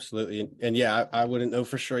 Absolutely. And yeah, I wouldn't know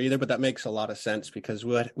for sure either, but that makes a lot of sense because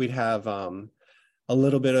we'd have a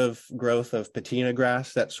little bit of growth of patina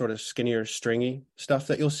grass, that sort of skinnier, stringy stuff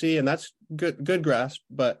that you'll see. And that's good grass,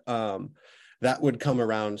 but that would come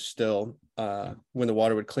around still when the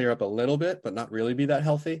water would clear up a little bit, but not really be that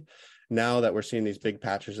healthy. Now that we're seeing these big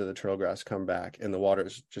patches of the turtle grass come back and the water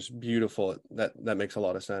is just beautiful, that makes a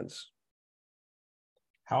lot of sense.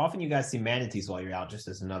 How often you guys see manatees while you're out, just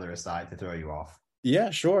as another aside to throw you off?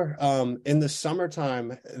 Yeah, sure. In the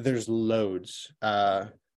summertime, there's loads.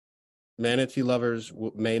 Manatee lovers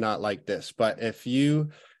may not like this, but if you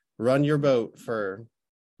run your boat for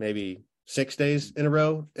maybe 6 days in a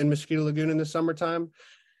row in Mosquito Lagoon in the summertime,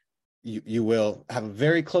 you will have a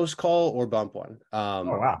very close call or bump one. Oh,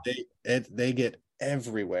 wow. They get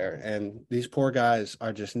everywhere, and these poor guys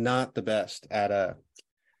are just not the best at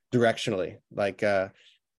directionally. Like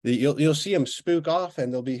you'll see them spook off,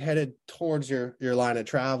 and they'll be headed towards your line of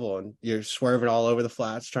travel, and you're swerving all over the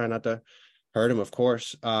flats, trying not to hurt them, of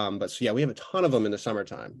course. But so yeah, we have a ton of them in the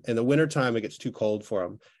summertime. In the wintertime, it gets too cold for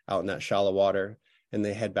them out in that shallow water, and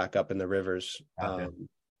they head back up in the rivers.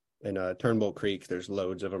 In Turnbull Creek, there's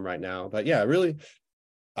loads of them right now. But yeah, really,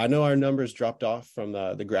 I know our numbers dropped off from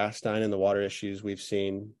the grass dying and the water issues we've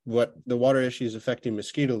seen. What the water issues affecting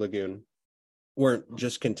Mosquito Lagoon weren't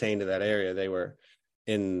just contained to that area. They were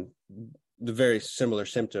in the very similar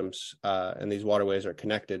symptoms, and these waterways are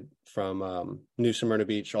connected from New Smyrna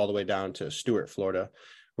Beach all the way down to Stuart, Florida,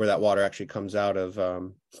 where that water actually comes out of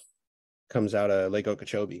Lake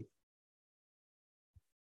Okeechobee.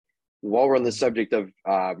 While we're on the subject of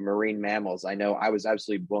marine mammals, I know I was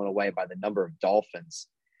absolutely blown away by the number of dolphins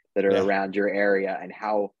that are around your area and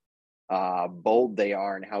how bold they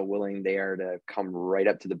are and how willing they are to come right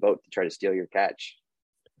up to the boat to try to steal your catch.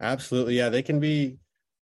 Absolutely. Yeah, they can be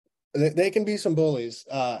some bullies.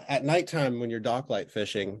 At nighttime when you're docklight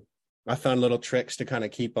fishing, I found little tricks to kind of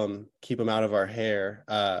keep them out of our hair.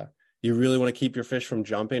 You really want to keep your fish from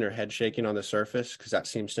jumping or head shaking on the surface, because that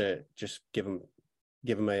seems to just give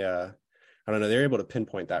them a I don't know, they're able to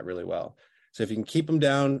pinpoint that really well. So if you can keep them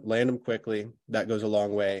down, land them quickly, that goes a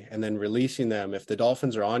long way. And then releasing them, if the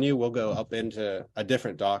dolphins are on you, we'll go up into a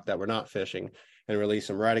different dock that we're not fishing and release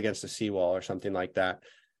them right against the seawall or something like that.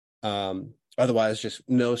 Otherwise, just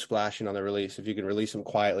no splashing on the release. If you can release them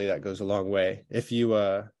quietly, that goes a long way. If you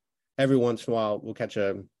every once in a while we'll catch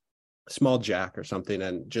a small jack or something,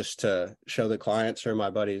 and just to show the clients or my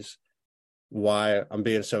buddies why I'm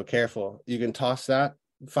being so careful, you can toss that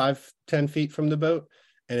 5-10 feet from the boat,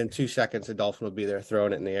 and in 2 seconds a dolphin will be there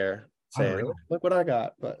throwing it in the air saying, "Oh, look what I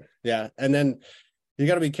got." But yeah, and then you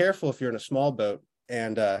got to be careful if you're in a small boat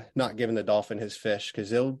and not giving the dolphin his fish, because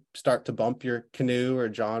they'll start to bump your canoe or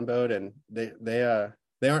john boat, and they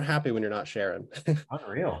aren't happy when you're not sharing.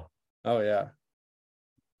 Unreal. Oh yeah.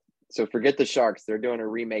 So forget the sharks. They're doing a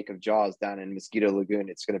remake of Jaws down in Mosquito Lagoon.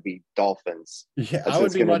 It's going to be dolphins. Yeah, I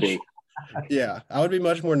would be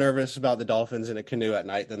much more nervous about the dolphins in a canoe at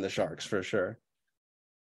night than the sharks, for sure.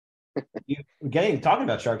 Talking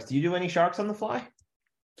about sharks, do you do any sharks on the fly?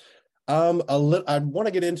 I want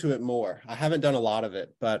to get into it more. I haven't done a lot of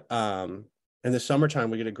it, but in the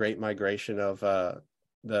summertime we get a great migration of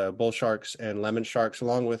the bull sharks and lemon sharks,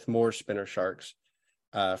 along with more spinner sharks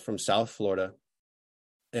from South Florida.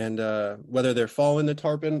 And whether they're following the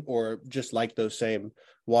tarpon or just like those same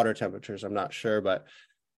water temperatures, I'm not sure, but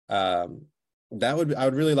I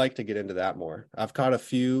would really like to get into that more. I've caught a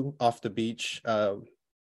few off the beach I've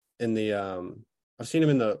seen them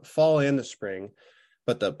in the fall and the spring,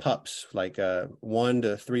 but the pups, like 1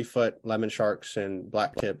 to 3 foot lemon sharks and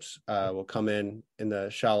black tips, will come in the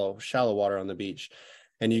shallow water on the beach,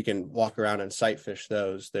 and you can walk around and sight fish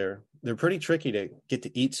those. They're pretty tricky to get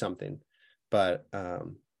to eat something, but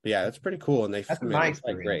yeah, it's pretty cool. And that's my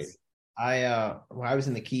experience. Great. When I was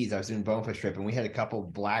in the Keys, I was doing bonefish trip, and we had a couple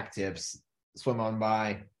black tips swim on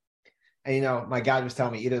by. And, my guide was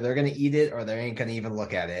telling me either they're going to eat it or they ain't going to even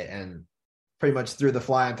look at it. And pretty much threw the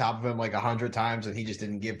fly on top of him like 100 times, and he just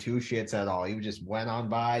didn't give two shits at all. He just went on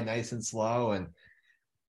by nice and slow. And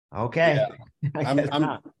okay.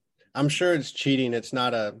 Yeah. I'm sure it's cheating. It's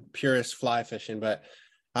not a purist fly fishing, but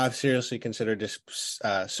I've seriously considered just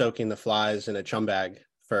soaking the flies in a chum bag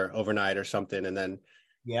for overnight or something, and then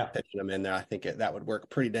Yeah. pitching them in there. I think that would work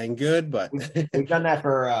pretty dang good, but We've done that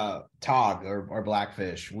for tog or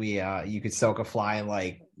blackfish. We you could soak a fly in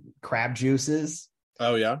like crab juices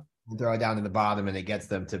oh yeah. and throw it down to the bottom, and it gets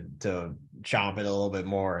them to chomp it a little bit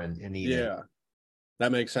more and eat it. Yeah.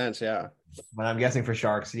 That makes sense. Yeah. But I'm guessing for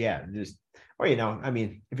sharks, yeah, just or I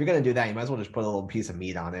mean, if you're gonna do that, you might as well just put a little piece of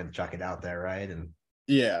meat on it and chuck it out there, right? And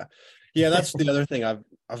Yeah. Yeah, that's the other thing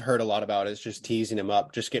I've heard a lot about is just teasing them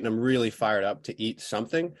up, just getting them really fired up to eat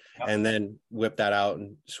something, Yep. and then whip that out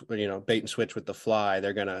and bait and switch with the fly.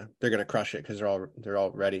 They're gonna crush it because they're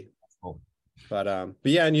all ready. Cool. But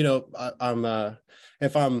yeah, and I'm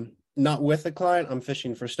if I'm not with a client, I'm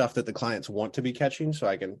fishing for stuff that the clients want to be catching, so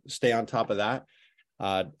I can stay on top of that.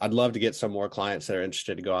 I'd love to get some more clients that are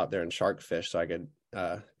interested to go out there and shark fish, so I could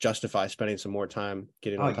justify spending some more time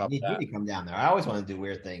getting on top of that. You need to come down there. I always want to do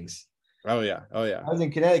weird things. Oh yeah. I was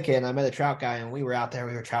in Connecticut and I met a trout guy and we were out there.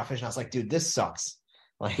 We were trout fishing. I was like, dude, this sucks.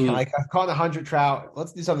 Like, I've caught 100 trout.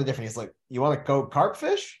 Let's do something different. He's like, you want to go carp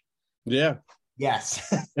fish? Yeah. Yes.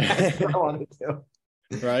 That's what I wanted to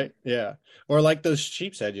do. Right. Yeah. Or like those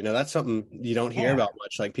sheepshead, that's something you don't hear about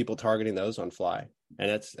much, like people targeting those on fly.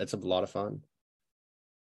 And it's a lot of fun.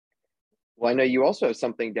 Well, I know you also have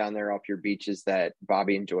something down there off your beaches that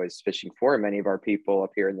Bobby enjoys fishing for. Many of our people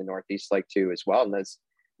up here in the Northeast like to as well. And those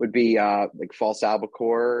would be like false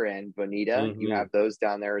albacore and bonita. Mm-hmm. You have those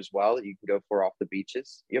down there as well that you can go for off the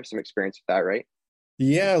beaches. You have some experience with that, right?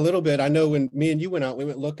 Yeah, a little bit. I know when me and you went out, we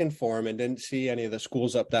went looking for them and didn't see any of the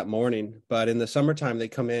schools up that morning. But in the summertime, they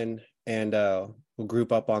come in and we'll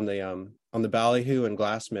group up on the ballyhoo and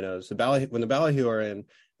glass minnows. When the ballyhoo are in,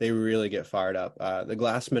 they really get fired up. The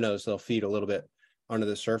glass minnows, they'll feed a little bit under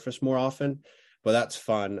the surface more often, but that's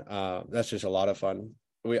fun. That's just a lot of fun.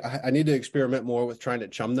 I need to experiment more with trying to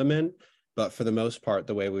chum them in, but for the most part,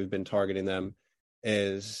 the way we've been targeting them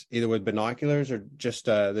is either with binoculars or just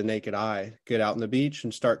the naked eye. Get out on the beach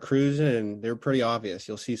and start cruising, and they're pretty obvious.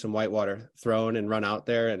 You'll see some whitewater thrown and run out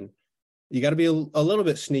there, and you got to be a little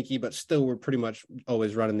bit sneaky, but still we're pretty much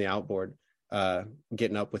always running the outboard,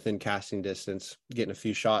 getting up within casting distance, getting a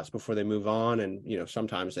few shots before they move on, and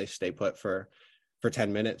sometimes they stay put for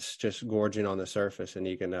 10 minutes just gorging on the surface, and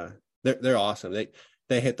you can they're awesome.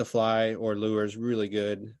 They hit the fly or lures really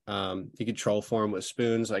good. You could troll for them with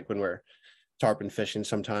spoons, like when we're tarpon fishing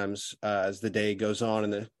sometimes as the day goes on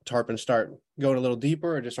and the tarpon start going a little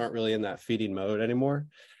deeper or just aren't really in that feeding mode anymore.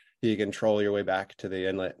 You can troll your way back to the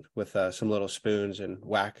inlet with some little spoons and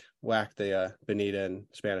whack the bonita and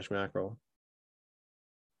Spanish mackerel.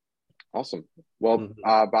 Awesome. Well,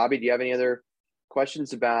 Bobby, do you have any other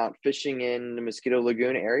questions about fishing in the Mosquito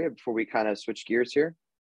Lagoon area before we kind of switch gears here?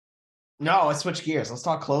 No, let's switch gears. Let's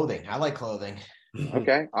talk clothing. I like clothing.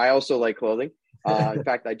 Okay. I also like clothing. In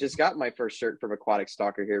fact, I just got my first shirt from Aquatic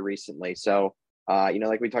Stalker here recently. So,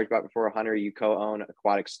 like we talked about before, Hunter, you co-own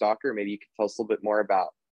Aquatic Stalker. Maybe you could tell us a little bit more about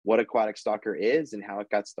what Aquatic Stalker is and how it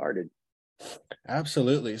got started.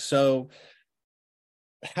 Absolutely. So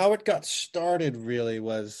how it got started really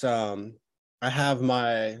was I have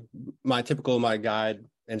my guide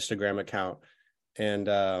Instagram account. And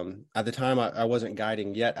at the time, I wasn't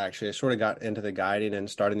guiding yet, actually. I sort of got into the guiding and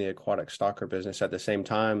starting the Aquatic Stalker business at the same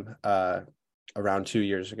time around 2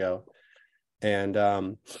 years ago. And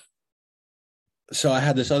so I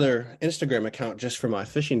had this other Instagram account just for my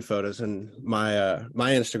fishing photos. And my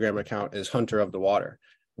Instagram account is Hunter of the Water. I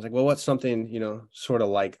was like, well, what's something, sort of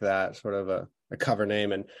like that, sort of a cover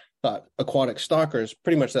name? And thought Aquatic Stalker is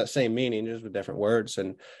pretty much that same meaning, just with different words.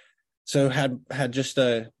 And so had just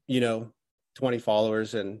 20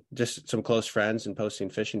 followers and just some close friends and posting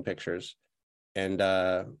fishing pictures. And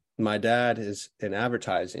my dad is in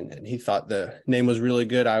advertising and he thought the name was really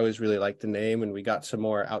good. I always really liked the name, and we got some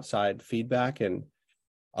more outside feedback and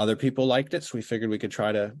other people liked it. So we figured we could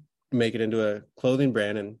try to make it into a clothing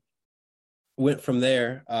brand and went from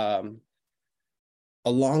there.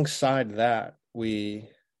 Alongside that,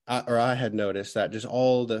 I had noticed that just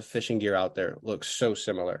all the fishing gear out there looks so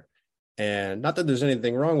similar. And not that there's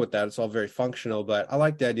anything wrong with that. It's all very functional, but I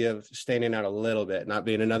like the idea of standing out a little bit, not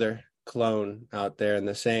being another clone out there in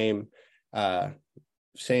the same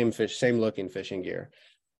looking fishing gear.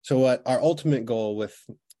 So what our ultimate goal with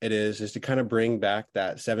it is to kind of bring back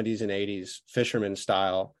that 70s and 80s fisherman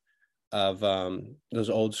style of those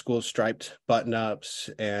old school striped button ups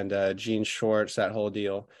and jean shorts, that whole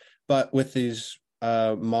deal, but with these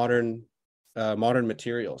modern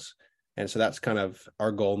materials. And so that's kind of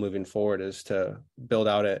our goal moving forward, is to build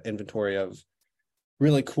out an inventory of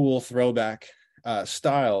really cool throwback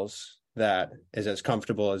styles that is as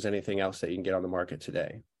comfortable as anything else that you can get on the market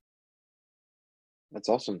today. That's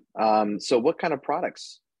awesome. So what kind of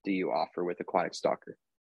products do you offer with Aquatic Stalker?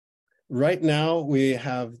 Right now we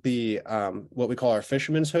have the what we call our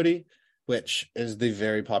fisherman's hoodie, which is the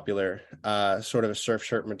very popular sort of a surf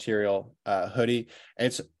shirt material hoodie.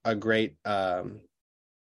 It's a great piece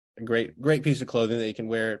of clothing that you can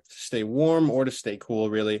wear to stay warm or to stay cool.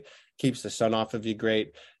 Really keeps the sun off of you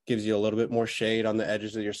great, gives you a little bit more shade on the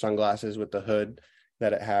edges of your sunglasses with the hood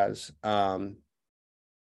that it has, and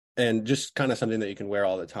just kind of something that you can wear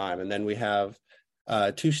all the time. And then we have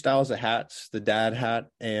two styles of hats, the dad hat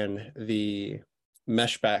and the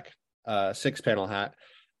mesh back 6-panel hat.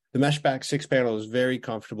 The mesh back 6-panel is very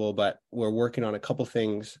comfortable, but we're working on a couple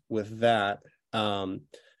things with that.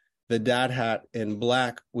 The dad hat in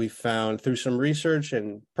black, we found through some research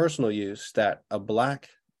and personal use that the black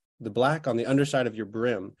on the underside of your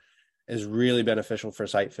brim is really beneficial for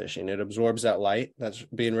sight fishing. It absorbs that light that's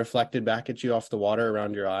being reflected back at you off the water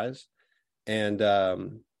around your eyes. And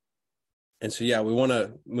so, yeah, we want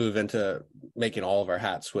to move into making all of our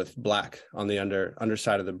hats with black on the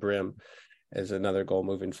underside of the brim is another goal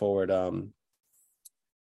moving forward.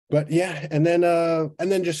 But yeah, and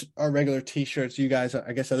then just our regular t-shirts. You guys,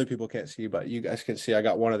 I guess other people can't see, but you guys can see I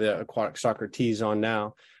got one of the Aquatic Stalker tees on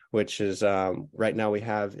now, which is right now we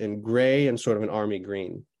have in gray and sort of an army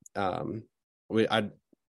green. Our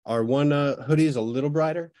one hoodie is a little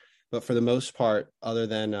brighter, but for the most part, other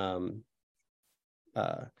than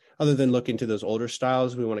looking to those older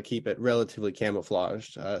styles, we want to keep it relatively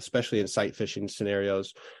camouflaged, especially in sight fishing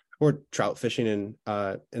scenarios or trout fishing in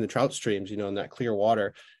the trout streams. In that clear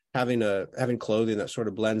water, having clothing that sort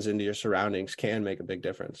of blends into your surroundings can make a big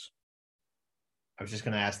difference. I was just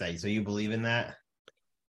going to ask that. So you believe in that?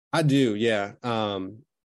 I do, yeah.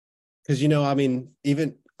 Because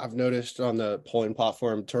even I've noticed on the polling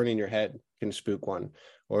platform, turning your head can spook one,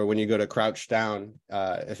 or when you go to crouch down,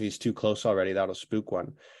 if he's too close already, that'll spook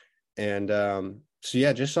one. And so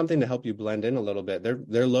yeah, just something to help you blend in a little bit.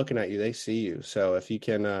 They're looking at you, they see you. So if you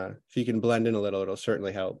can blend in a little, it'll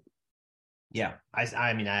certainly help. Yeah,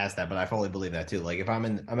 I mean, I asked that, but I fully believe that too. Like if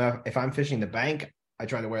I'm fishing the bank, I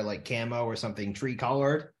try to wear like camo or something tree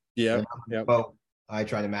colored. Yeah. Boat, I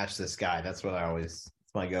try to match the sky. That's what it's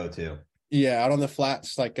my go-to. Yeah, out on the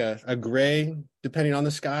flats, like a gray, depending on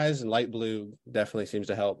the skies, and light blue definitely seems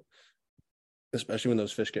to help, especially when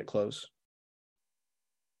those fish get close.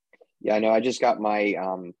 Yeah, I know. I just got my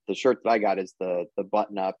the shirt that I got is the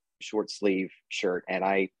button up short sleeve shirt, and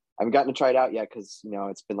I haven't gotten to try it out yet because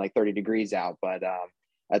it's been like 30 degrees out. But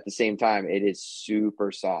at the same time, it is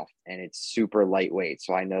super soft and it's super lightweight.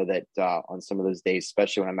 So I know that on some of those days,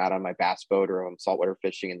 especially when I'm out on my bass boat or I'm saltwater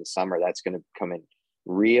fishing in the summer, that's going to come in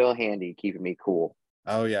real handy, keeping me cool.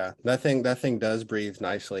 Oh yeah, that thing does breathe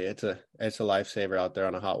nicely. It's a lifesaver out there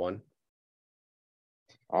on a hot one.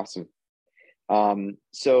 Awesome.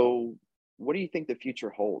 So what do you think the future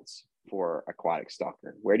holds for Aquatic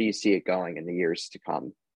Stalker? Where do you see it going in the years to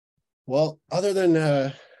come? Well, other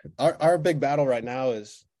than our big battle right now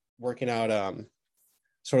is working out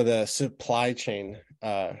sort of the supply chain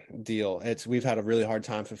deal. We've had a really hard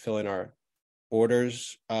time fulfilling our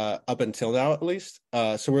orders up until now, at least.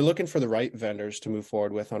 So we're looking for the right vendors to move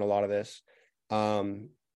forward with on a lot of this.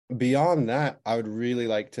 Beyond that, I would really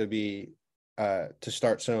like to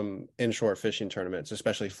start some inshore fishing tournaments,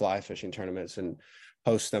 especially fly fishing tournaments, and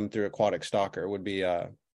host them through Aquatic Stalker would be a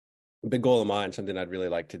big goal of mine, something I'd really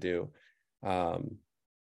like to do.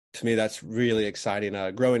 To me, that's really exciting.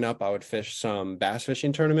 Growing up, I would fish some bass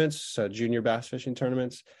fishing tournaments, so junior bass fishing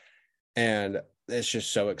tournaments, and it's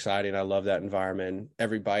just so exciting. I love that environment.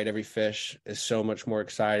 Every bite, every fish is so much more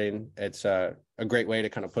exciting. It's a great way to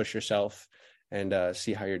kind of push yourself and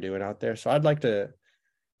see how you're doing out there. So I'd like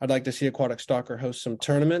to see Aquatic Stalker host some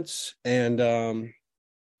tournaments and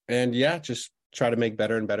yeah, just try to make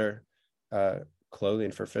better and better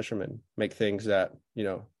clothing for fishermen, make things that,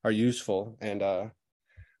 are useful and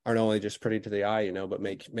aren't only just pretty to the eye, but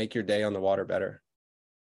make your day on the water better.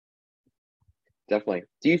 Definitely.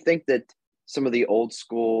 Do you think that some of the old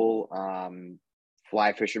school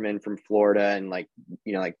fly fishermen from Florida and like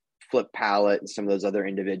Flip Pallet and some of those other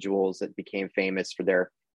individuals that became famous for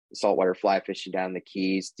their saltwater fly fishing down the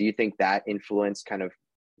Keys, do you think that influenced kind of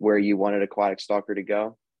where you wanted Aquatic Stalker to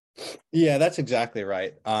go? Yeah, that's exactly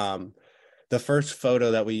right. The first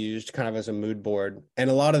photo that we used kind of as a mood board, and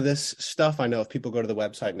a lot of this stuff, I know if people go to the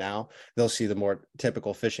website now, they'll see the more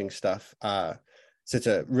typical fishing stuff. So it's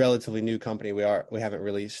a relatively new company. We haven't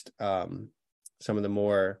released some of the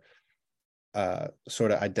more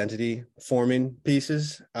sort of identity forming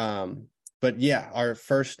pieces. But yeah, our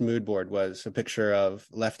first mood board was a picture of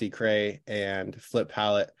Lefty Cray and Flip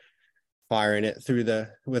Pallet firing it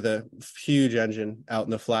with a huge engine out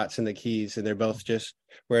in the flats in the Keys, and they're both just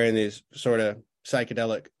wearing these sort of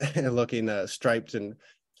psychedelic looking striped and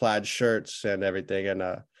plaid shirts and everything.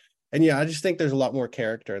 And yeah, I just think there's a lot more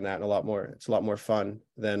character in that, and it's a lot more fun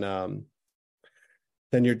than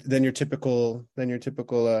your typical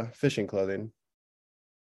fishing clothing.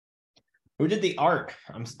 Who did the art?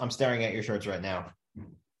 I'm staring at your shirts right now.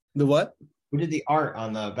 The what? Who did the art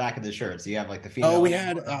on the back of the shirts? You have like the female. Oh, we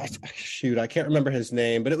had shoot, I can't remember his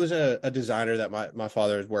name, but it was a designer that my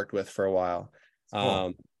father has worked with for a while.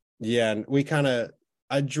 Cool. Yeah, and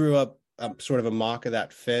I drew up sort of a mock of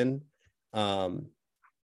that fin, and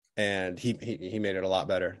he made it a lot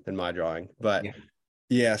better than my drawing. But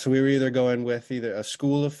yeah, so we were either going with either a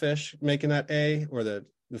school of fish making that A, or the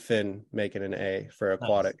fin making an A for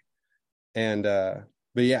aquatic. Nice. And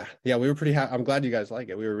but yeah, we were pretty happy. I'm glad you guys like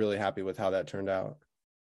it. We were really happy with how that turned out.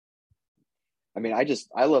 I mean,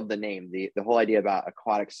 I love the name, the whole idea about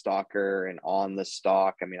aquatic stalker and on the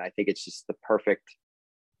stalk. I mean, I think it's just the perfect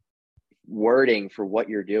wording for what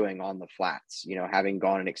you're doing on the flats, you know, having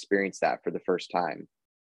gone and experienced that for the first time.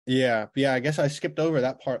 Yeah. I guess I skipped over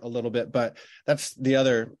that part a little bit, but that's the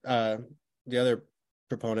other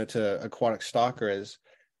proponent to aquatic stalker is,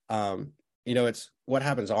 you know, it's what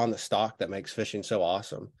happens on the stalk that makes fishing so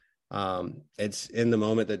awesome. It's in the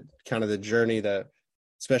moment, that kind of the journey, that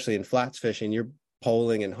especially in flats fishing, you're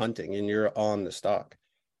poling and hunting and you're on the stalk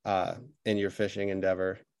in your fishing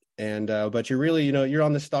endeavor. And but you're really, you know, you're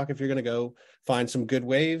on the stalk if you're going to go find some good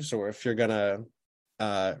waves, or if you're going to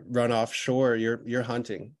run offshore, you're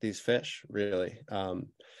hunting these fish, really,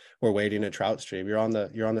 or wading a trout stream. You're on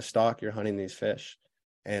the stalk, you're hunting these fish.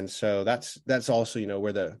 And so that's also, you know,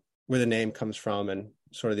 where the name comes from, and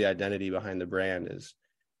sort of the identity behind the brand is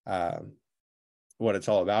what it's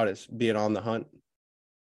all about, is being on the hunt.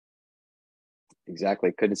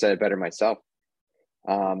 Exactly. Couldn't have said it better myself.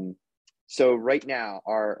 So right now,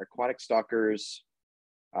 are Aquatic Stalkers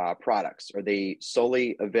products, are they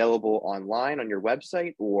solely available online on your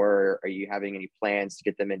website, or are you having any plans to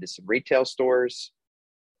get them into some retail stores?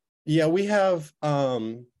 Yeah, we have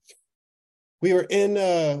we were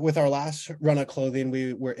in with our last run of clothing,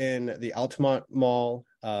 we were in the Altamont Mall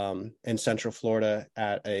in Central Florida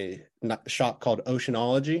at a shop called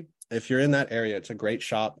Oceanology. If you're in that area, it's a great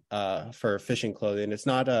shop for fishing clothing. It's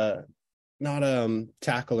not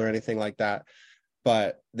tackle or anything like that,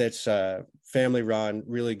 but it's family run,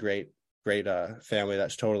 really great family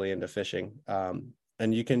that's totally into fishing.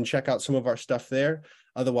 And you can check out some of our stuff there.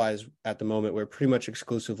 Otherwise, at the moment, we're pretty much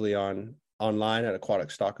exclusively online at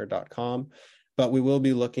aquaticstalker.com. But we will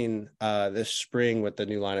be looking this spring with the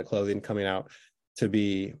new line of clothing coming out to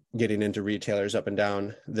be getting into retailers up and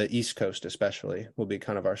down the East Coast, especially, will be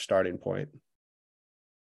kind of our starting point.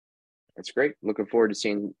 That's great. Looking forward to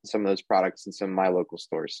seeing some of those products in some of my local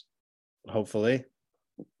stores. Hopefully.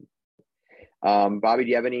 Bobby, do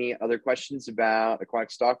you have any other questions about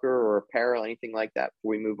Aquatic Stalker or apparel, anything like that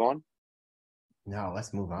before we move on? No,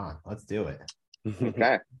 let's move on. Let's do it.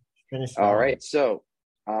 Okay. All right. So,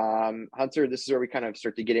 Hunter, this is where we kind of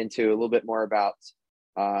start to get into a little bit more about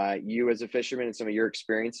you as a fisherman and some of your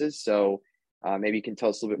experiences. So maybe you can tell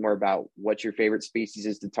us a little bit more about what your favorite species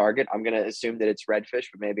is to target. I'm going to assume that it's redfish,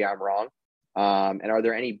 but maybe I'm wrong. And are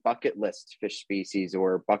there any bucket list fish species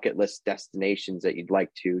or bucket list destinations that you'd like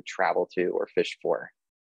to travel to or fish for?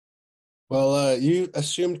 Well, you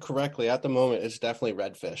assumed correctly. At the moment, it's definitely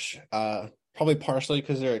redfish. Probably partially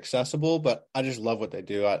because they're accessible, but I just love what they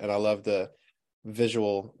do, and I love the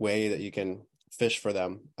visual way that you can fish for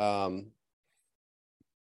them. But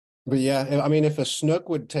yeah, I mean, if a snook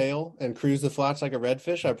would tail and cruise the flats like a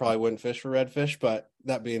redfish, I probably wouldn't fish for redfish. But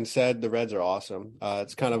that being said, the reds are awesome.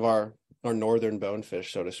 It's kind of our northern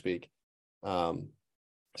bonefish, so to speak. So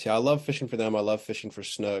yeah, I love fishing for them. I love fishing for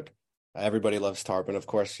snook. Everybody loves tarpon, of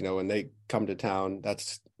course. You know, when they come to town,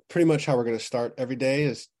 that's pretty much how we're going to start every day,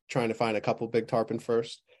 is trying to find a couple big tarpon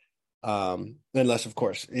first. Unless, of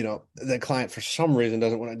course, you know, the client for some reason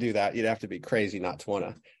doesn't want to do that. You'd have to be crazy not to want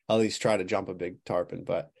to at least try to jump a big tarpon.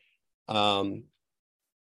 But and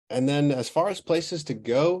then as far as places to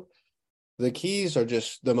go, the Keys are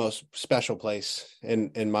just the most special place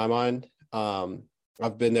in my mind.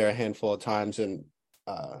 I've been there a handful of times, and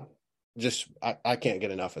I can't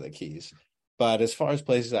get enough of the Keys. But as far as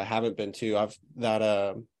places I haven't been to,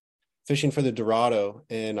 fishing for the Dorado,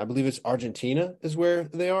 and I believe it's Argentina is where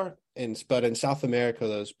they are. But in South America,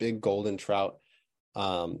 those big golden trout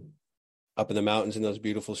up in the mountains in those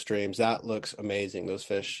beautiful streams, that looks amazing. Those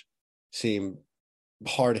fish seem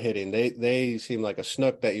hard hitting. They seem like a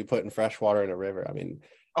snook that you put in fresh water in a river. I mean,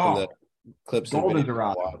 in the clips and videos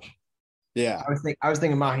Dorado. Watch. Yeah, I was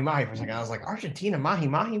thinking mahi for a second. I was like, Argentina mahi.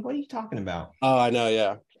 What are you talking about? Oh, I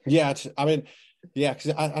know. Yeah. I mean, Yeah,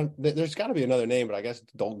 because there's got to be another name, but I guess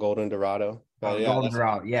Golden Dorado. But yeah, Golden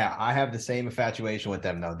Dorado. Yeah, I have the same infatuation with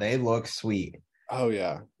them though. They look sweet. oh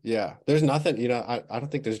yeah, yeah. There's nothing, I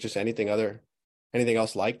don't think there's just anything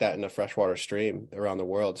else like that in a freshwater stream around the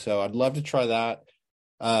world. So I'd love to try that.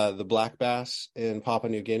 The black bass in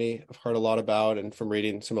Papua New Guinea, I've heard a lot about, and from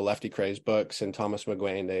reading some of Lefty Kray's books and Thomas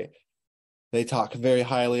McGuane, they talk very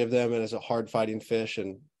highly of them and as a hard fighting fish.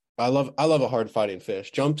 And I love a hard fighting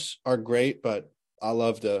fish. Jumps are great, but I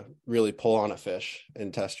love to really pull on a fish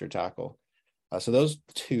and test your tackle. So those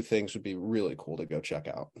two things would be really cool to go check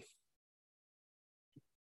out.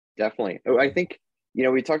 Definitely. Oh, I think,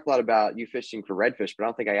 we talked a lot about you fishing for redfish, but I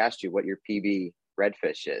don't think I asked you what your PB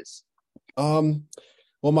redfish is.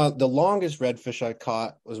 Well, the longest redfish I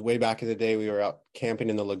caught was way back in the day. We were out camping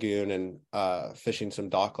in the lagoon and fishing some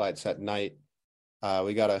dock lights at night.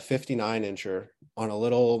 We got a 59-incher on a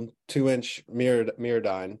little 2-inch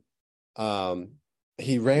Mirrodine.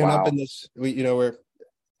 He ran up in this.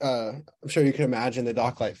 I'm sure you can imagine the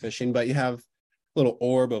dock light fishing, but you have a little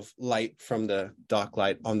orb of light from the dock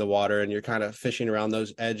light on the water, and you're kind of fishing around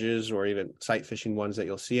those edges or even sight fishing ones that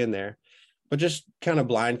you'll see in there. But just kind of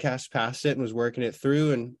blind cast past it and was working it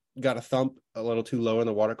through and got a thump a little too low in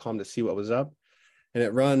the water column to see what was up. And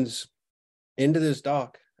it runs into this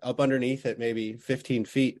dock up underneath it, maybe 15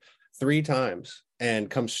 feet 3 times, and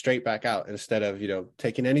comes straight back out instead of,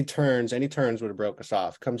 taking any turns. Any turns would have broke us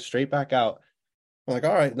off. Comes straight back out. I'm like,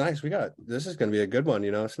 all right, nice. This is going to be a good one.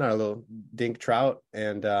 It's not a little dink trout.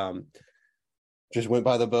 And just went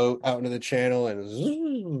by the boat out into the channel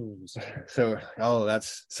and so,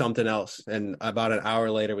 that's something else. And about an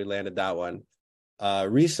hour later, we landed that one.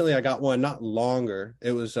 Recently, I got one not longer.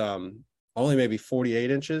 It was only maybe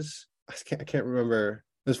 48 inches. I can't remember.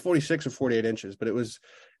 It was 46 or 48 inches, but it was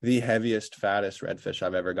the heaviest, fattest redfish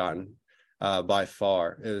I've ever gotten by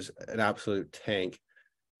far. It was an absolute tank.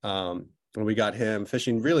 And we got him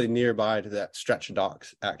fishing really nearby to that stretch of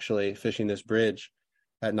docks, actually fishing this bridge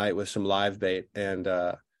at night with some live bait and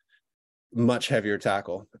much heavier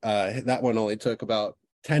tackle. That one only took about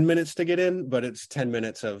 10 minutes to get in, but it's 10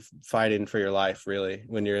 minutes of fighting for your life, really,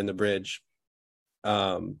 when you're in the bridge.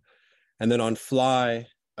 And then on fly,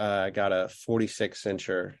 I got a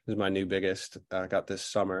 46-incher. This is my new biggest. I got this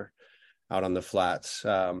summer out on the flats.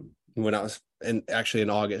 When I was in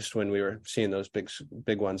August, when we were seeing those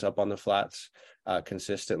big ones up on the flats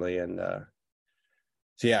consistently. And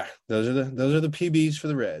so yeah, those are the PBs for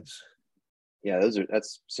the Reds. Yeah,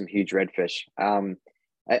 that's some huge redfish.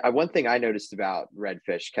 One thing I noticed about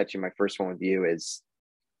redfish catching my first one with you is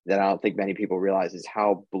that I don't think many people realize is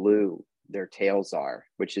how blue their tails are,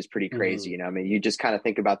 which is pretty crazy. Mm-hmm. You just kind of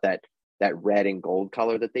think about that red and gold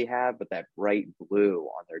color that they have, but that bright blue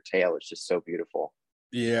on their tail is just so beautiful.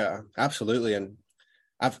 Yeah, absolutely. And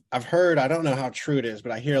I've heard, I don't know how true it is,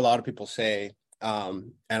 but I hear a lot of people say,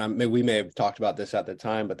 we may have talked about this at the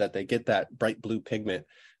time, but that they get that bright blue pigment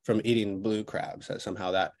from eating blue crabs, that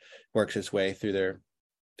somehow that works its way through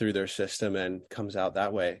their system and comes out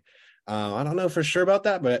that way. I don't know for sure about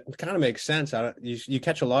that, but it kind of makes sense. You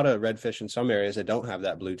catch a lot of redfish in some areas that don't have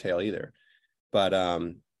that blue tail either. But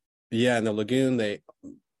yeah, in the lagoon, they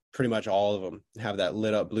pretty much all of them have that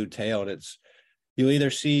lit up blue tail. And you'll either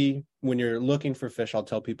see, when you're looking for fish, I'll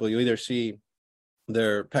tell people, you either see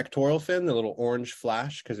their pectoral fin, the little orange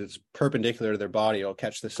flash, because it's perpendicular to their body. It'll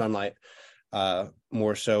catch the sunlight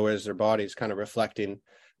more so as their body is kind of reflecting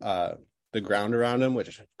the ground around them, which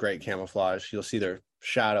is great camouflage. You'll see their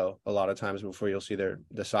shadow a lot of times before you'll see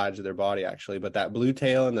the sides of their body, actually. But that blue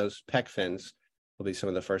tail and those pec fins will be some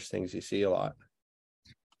of the first things you see a lot.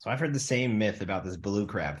 So I've heard the same myth about this blue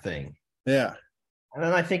crab thing. Yeah. And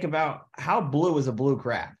then I think about how blue is a blue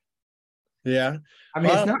crab. Yeah. I mean,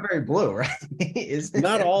 it's not very blue, right?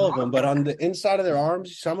 Not all of them, but on the inside of their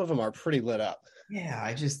arms, some of them are pretty lit up. Yeah,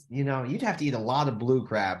 I just, you'd have to eat a lot of blue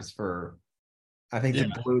crabs for, I think, the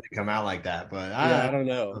blue to come out like that. But I don't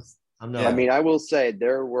know. I mean, I will say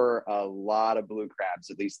there were a lot of blue crabs,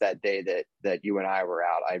 at least that day that you and I were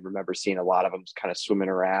out. I remember seeing a lot of them kind of swimming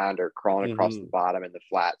around or crawling across the bottom in the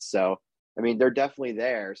flats. So, I mean, they're definitely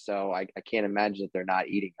there. So I can't imagine that they're not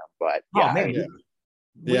eating them. But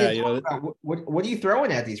what are you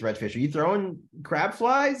throwing at these redfish? Are you throwing crab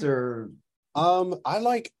flies or? I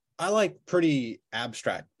like pretty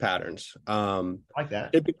abstract patterns. Like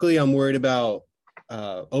that. Typically, I'm worried about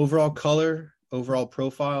overall color, overall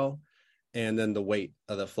profile, and then the weight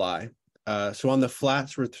of the fly. So on the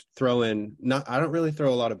flats, we're throwing I don't really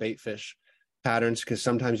throw a lot of bait fish patterns, because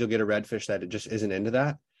sometimes you'll get a redfish that it just isn't into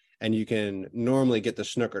that. And you can normally get the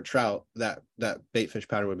snook or trout that bait fish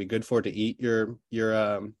pattern would be good for, to eat your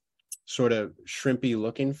sort of shrimpy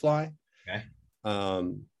looking fly. Okay.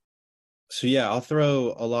 So yeah, I'll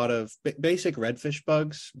throw a lot of basic redfish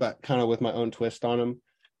bugs, but kind of with my own twist on them.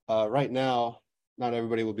 Right now, not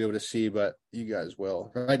everybody will be able to see, but you guys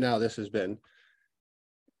will. Right now, this has been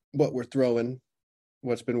what we're throwing,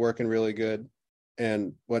 what's been working really good.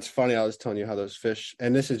 And what's funny, I was telling you how those fish,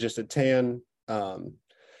 and this is just a tan, I don't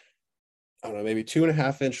know, maybe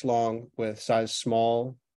 2.5 inch long with size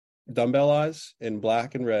small dumbbell eyes in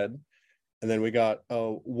black and red. And then we got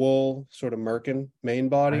a wool sort of merkin main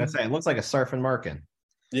body. Like I say, it looks like a surfing merkin.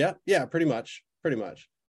 Yeah, pretty much.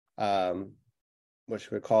 What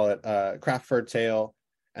should we call it? Craft fur tail.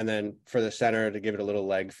 And then for the center to give it a little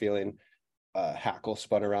leg feeling, hackle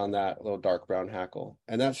spun around that, a little dark brown hackle.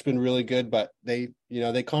 And that's been really good, but they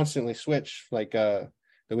constantly switch. Like the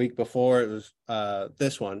week before it was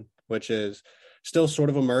this one, which is still sort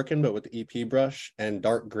of a merkin, but with the EP brush and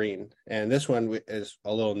dark green. And this one is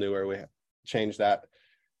a little newer. We changed that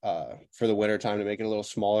for the winter time to make it a little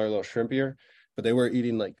smaller, a little shrimpier. But they were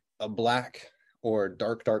eating like a black or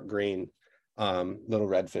dark green little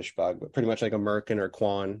redfish bug, but pretty much like a merkin or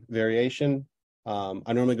quan variation.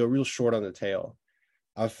 I normally go real short on the tail.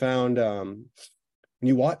 I've found when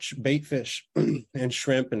you watch bait fish and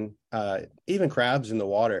shrimp and even crabs in the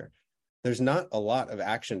water, there's not a lot of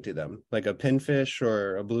action to them. Like a pinfish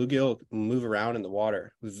or a bluegill move around in the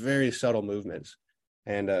water with very subtle movements.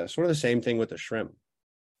 And sort of the same thing with the shrimp.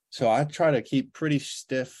 So I try to keep pretty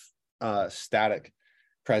stiff, static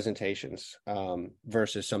presentations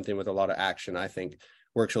versus something with a lot of action. I think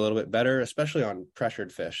works a little bit better, especially on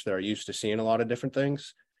pressured fish that are used to seeing a lot of different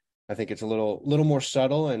things. I think it's a little more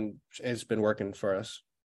subtle, and it's been working for us.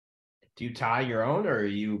 Do you tie your own, or are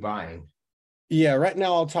you buying? Yeah, right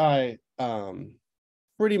now I'll tie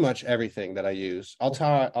pretty much everything that I use.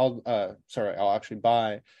 I'll actually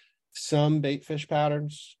buy some bait fish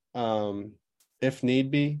patterns if need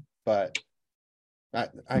be, but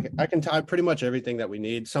I can tie pretty much everything that we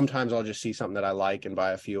need. Sometimes I'll just see something that I like and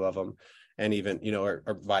buy a few of them, and even or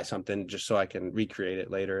buy something just so I can recreate it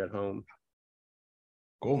later at home.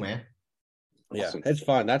 Cool, man. Yeah, Awesome. It's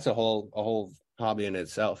fun. That's a whole hobby in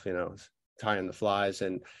itself, tying the flies,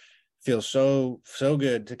 and feels so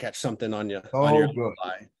good to catch something on you on your good.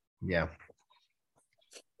 fly. Yeah.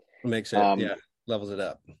 It makes it levels it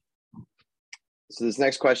up. So this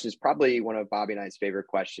next question is probably one of Bobby and I's favorite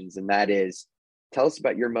questions, and that is, tell us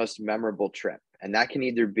about your most memorable trip. And that can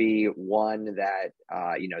either be one that,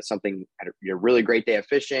 something, a really great day of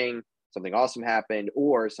fishing, something awesome happened,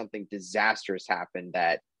 or something disastrous happened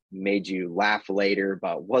that made you laugh later,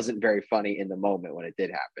 but wasn't very funny in the moment when it did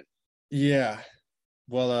happen. Yeah.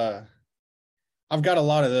 Well, I've got a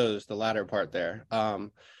lot of those, the latter part there. Oh,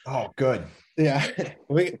 good. Yeah.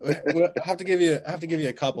 we have to give you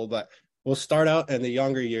a couple, but we'll start out in the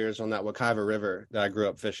younger years on that Wekiva River that I grew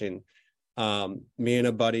up fishing. Me and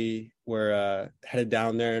a buddy were headed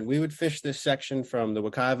down there, and we would fish this section from the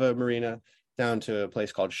Wekiva Marina down to a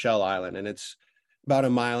place called Shell Island, and it's about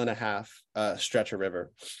 1.5 miles stretch of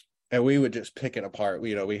river. And we would just pick it apart.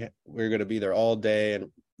 We were going to be there all day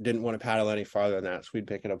and didn't want to paddle any farther than that, so we'd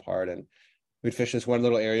pick it apart, and we'd fish this one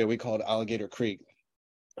little area we called Alligator Creek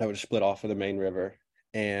that would split off of the main river.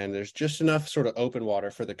 And there's just enough sort of open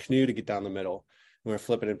water for the canoe to get down the middle. And we're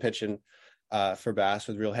flipping and pitching for bass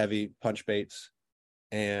with real heavy punch baits.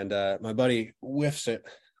 And my buddy whiffs it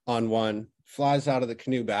on one, flies out of the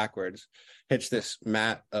canoe backwards, hits this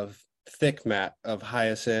thick mat of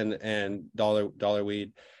hyacinth and dollar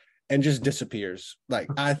weed, and just disappears. Like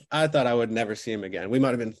I thought I would never see him again. We might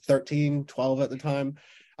have been 13, 12 at the time.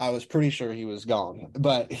 I was pretty sure he was gone,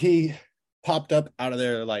 but he popped up out of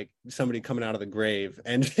there like somebody coming out of the grave,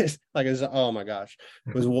 and just like, oh my gosh,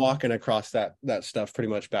 was walking across that stuff pretty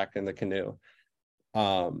much back in the canoe.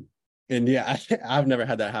 And yeah, I've never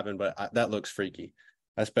had that happen, but that looks freaky,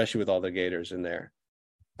 especially with all the gators in there.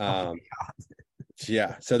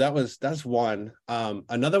 Yeah, so that's one.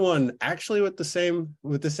 Another one actually with the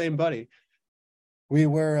same buddy. We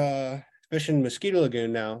were fishing Mosquito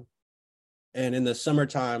Lagoon now, and in the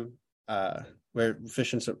summertime, we're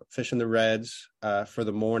fishing the reds for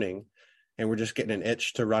the morning, and we're just getting an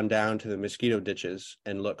itch to run down to the mosquito ditches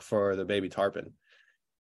and look for the baby tarpon.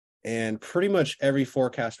 And pretty much every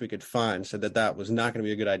forecast we could find said that was not going to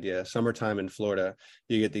be a good idea. Summertime in Florida,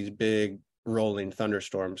 you get these big rolling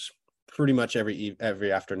thunderstorms pretty much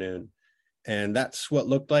every afternoon, and that's what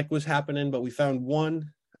looked like was happening. But we found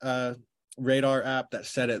one radar app that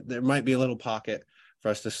said there might be a little pocket for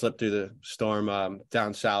us to slip through the storm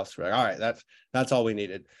down south. We're like, all right, that's all we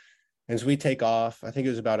needed. And so we take off. I think it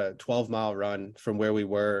was about a 12-mile run from where we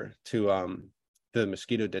were to the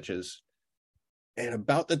mosquito ditches. And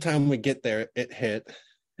about the time we get there, it hit,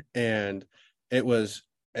 and it was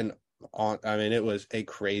it was a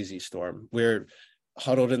crazy storm. We're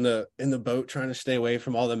huddled in the boat trying to stay away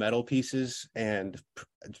from all the metal pieces and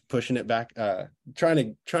pushing it back,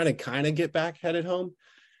 trying to kind of get back headed home.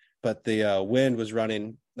 But the wind was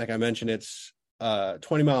running, like I mentioned, it's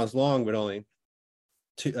 20 miles long, but only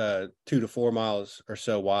 2 to 4 miles or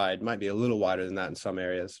so wide. Might be a little wider than that in some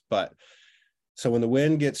areas. But so when the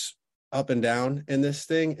wind gets up and down in this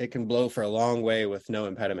thing, it can blow for a long way with no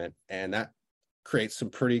impediment. And that creates some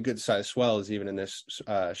pretty good sized swells, even in this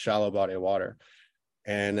shallow body of water.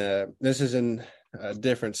 And this is in a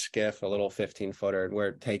different skiff, a little 15-footer, and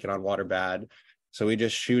we're taking on water bad. So we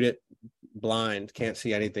just shoot it blind, can't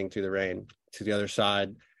see anything through the rain, to the other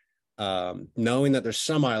side, knowing that there's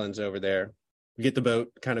some islands over there. We get the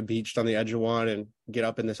boat kind of beached on the edge of one and get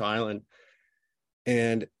up in this island.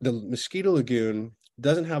 And the Mosquito Lagoon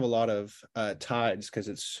doesn't have a lot of tides because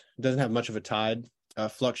it doesn't have much of a tide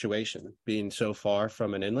fluctuation, being so far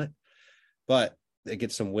from an inlet. But it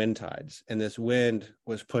gets some wind tides, and this wind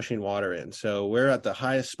was pushing water in. So we're at the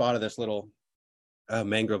highest spot of this little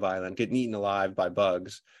mangrove island, getting eaten alive by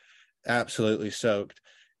bugs, absolutely soaked,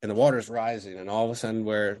 and the water's rising. And all of a sudden,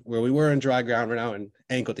 where we were in dry ground, we're now in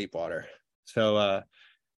ankle deep water. So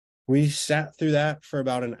we sat through that for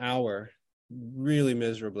about an hour, really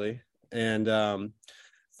miserably, and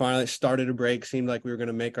finally started to break. Seemed like we were going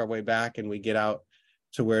to make our way back, and we get out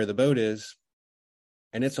to where the boat is,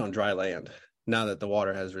 and it's on dry land now that the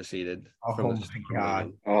water has receded. Oh my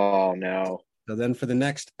God. Oh no. So then for the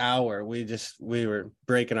next hour, we were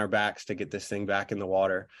breaking our backs to get this thing back in the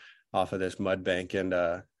water off of this mud bank, and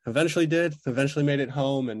eventually made it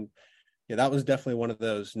home. And yeah, that was definitely one of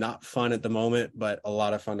those not fun at the moment, but a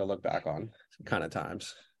lot of fun to look back on kind of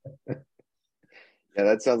times. Yeah,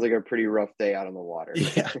 that sounds like a pretty rough day out on the water.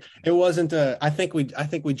 Yeah, it wasn't. I think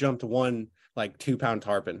we jumped one like 2-pound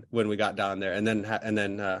tarpon when we got down there, and then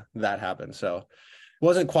that happened. So it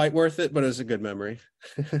wasn't quite worth it, but it was a good memory.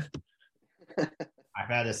 I've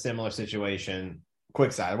had a similar situation.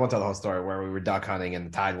 Quick side, I won't tell the whole story, where we were duck hunting and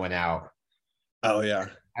the tide went out. Oh yeah,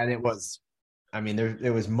 and it was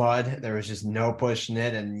mud. There was just no pushing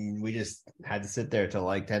it, and we just had to sit there till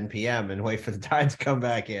like 10 p.m. and wait for the tide to come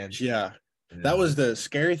back in. Yeah. That was the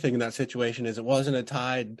scary thing in that situation, is it wasn't a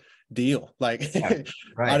tide deal. Like, yeah,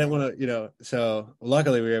 right. I didn't want to, so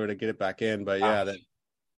luckily we were able to get it back in, but yeah,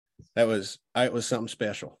 it was something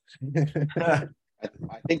special. I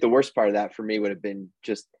think the worst part of that for me would have been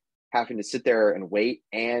just having to sit there and wait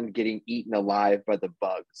and getting eaten alive by the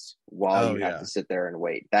bugs while you have to sit there and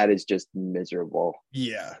wait. That is just miserable.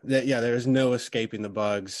 Yeah. There's no escaping the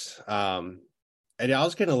bugs. And I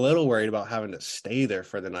was getting a little worried about having to stay there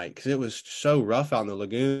for the night because it was so rough out in the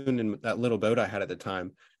lagoon and that little boat I had at the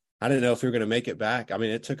time. I didn't know if we were going to make it back. I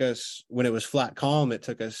mean, it took us, when it was flat calm, it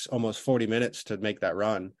took us almost 40 minutes to make that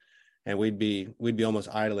run, and we'd be almost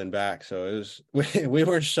idling back. So it was, we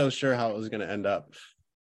weren't so sure how it was going to end up.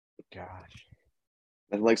 Gosh.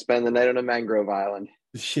 It's like spending the night on a mangrove island.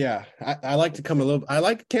 Yeah. I like to I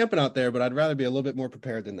like camping out there, but I'd rather be a little bit more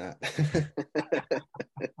prepared than that.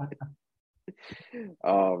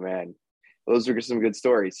 Oh man, those are some good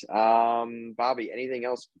stories. Bobby, anything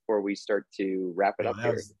else before we start to wrap it up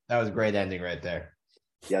here? That was a great ending right there.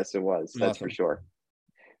 Yes, it was. That's awesome. For sure.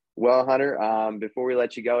 Well, Hunter, before we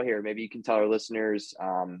let you go here, maybe you can tell our listeners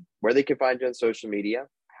where they can find you on social media,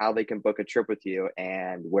 how they can book a trip with you,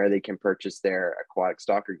 and where they can purchase their aquatic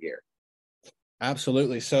stalker gear.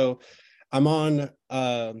 Absolutely. So I'm on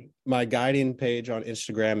my guiding page on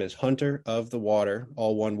Instagram is Hunter of the Water,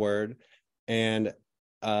 all one word. And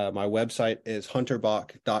my website is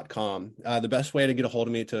hunterbach.com. The best way to get a hold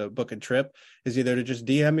of me to book a trip is either to just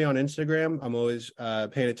DM me on Instagram. I'm always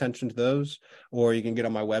paying attention to those, or you can get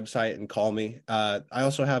on my website and call me. I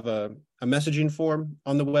also have a messaging form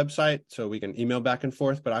on the website, so we can email back and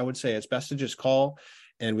forth, but I would say it's best to just call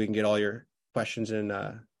and we can get all your questions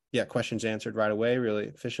questions answered right away, really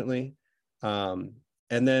efficiently. And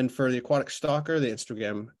then for the aquatic stalker, the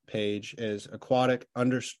Instagram page is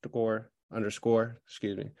aquatic_stalker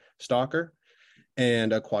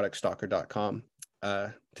and aquaticstalker.com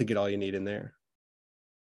to get all you need in there.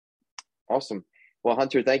 Awesome. Well,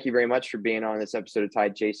 Hunter, thank you very much for being on this episode of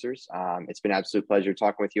Tide Chasers. It's been an absolute pleasure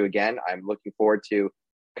talking with you again. I'm looking forward to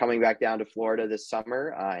coming back down to Florida this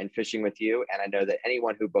summer and fishing with you. And I know that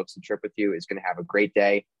anyone who books a trip with you is going to have a great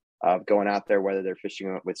day of going out there, whether they're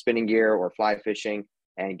fishing with spinning gear or fly fishing,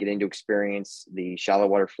 and getting to experience the shallow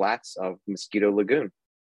water flats of Mosquito Lagoon.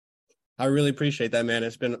 I really appreciate that, man.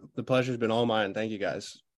 The pleasure's been all mine. Thank you,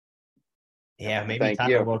 guys. Yeah, maybe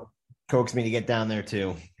Tyler will coax me to get down there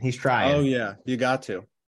too. He's trying. Oh yeah, you got to.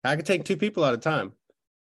 I could take 2 people at a time.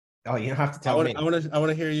 Oh, you don't have to tell me. I want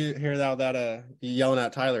to hear how that yelling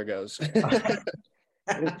at Tyler goes.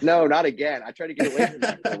 No, not again. I try to get away from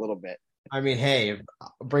that for a little bit. I mean, hey,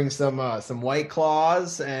 bring some White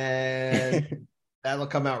Claws and that'll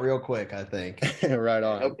come out real quick, I think. Right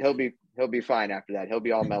on. He'll be fine after that. He'll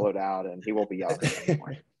be all mellowed out and he won't be yelling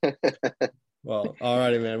anymore. Well, all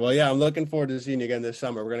righty, man. Well, yeah, I'm looking forward to seeing you again this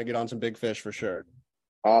summer. We're going to get on some big fish for sure.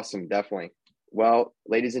 Awesome. Definitely. Well,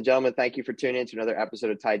 ladies and gentlemen, thank you for tuning in to another episode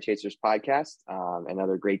of Tide Chasers Podcast.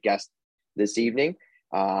 Another great guest this evening.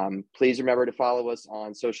 Please remember to follow us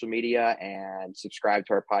on social media and subscribe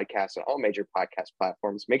to our podcast on all major podcast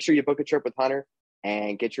platforms. Make sure you book a trip with Hunter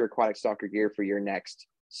and get your aquatic stalker gear for your next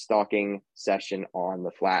stalking session on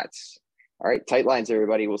the flats. All right. Tight lines,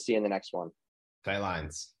 everybody. We'll see you in the next one. Tight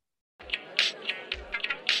lines.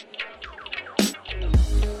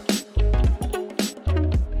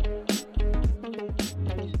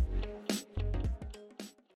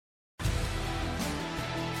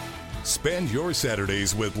 Spend your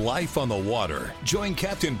Saturdays with life on the water. Join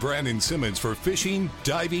Captain Brandon Simmons for fishing,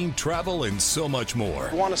 diving, travel, and so much more.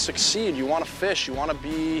 You want to succeed, you want to fish, you want to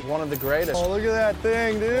be one of the greatest. Oh, look at that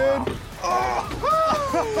thing, dude. Wow.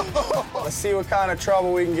 Oh. Let's see what kind of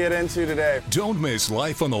trouble we can get into today. Don't miss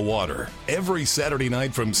Life on the Water every Saturday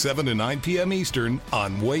night from 7 to 9 p.m. Eastern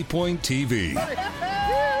on Waypoint TV.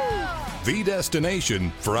 The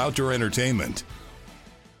destination for outdoor entertainment.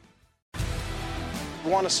 You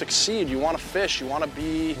want to succeed, you want to fish, you want to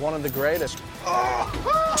be one of the greatest.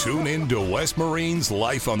 Tune in to West Marine's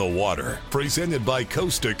Life on the Water, presented by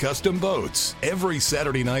Costa Custom Boats, every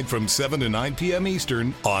Saturday night from 7 to 9 p.m.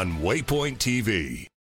 Eastern on Waypoint TV.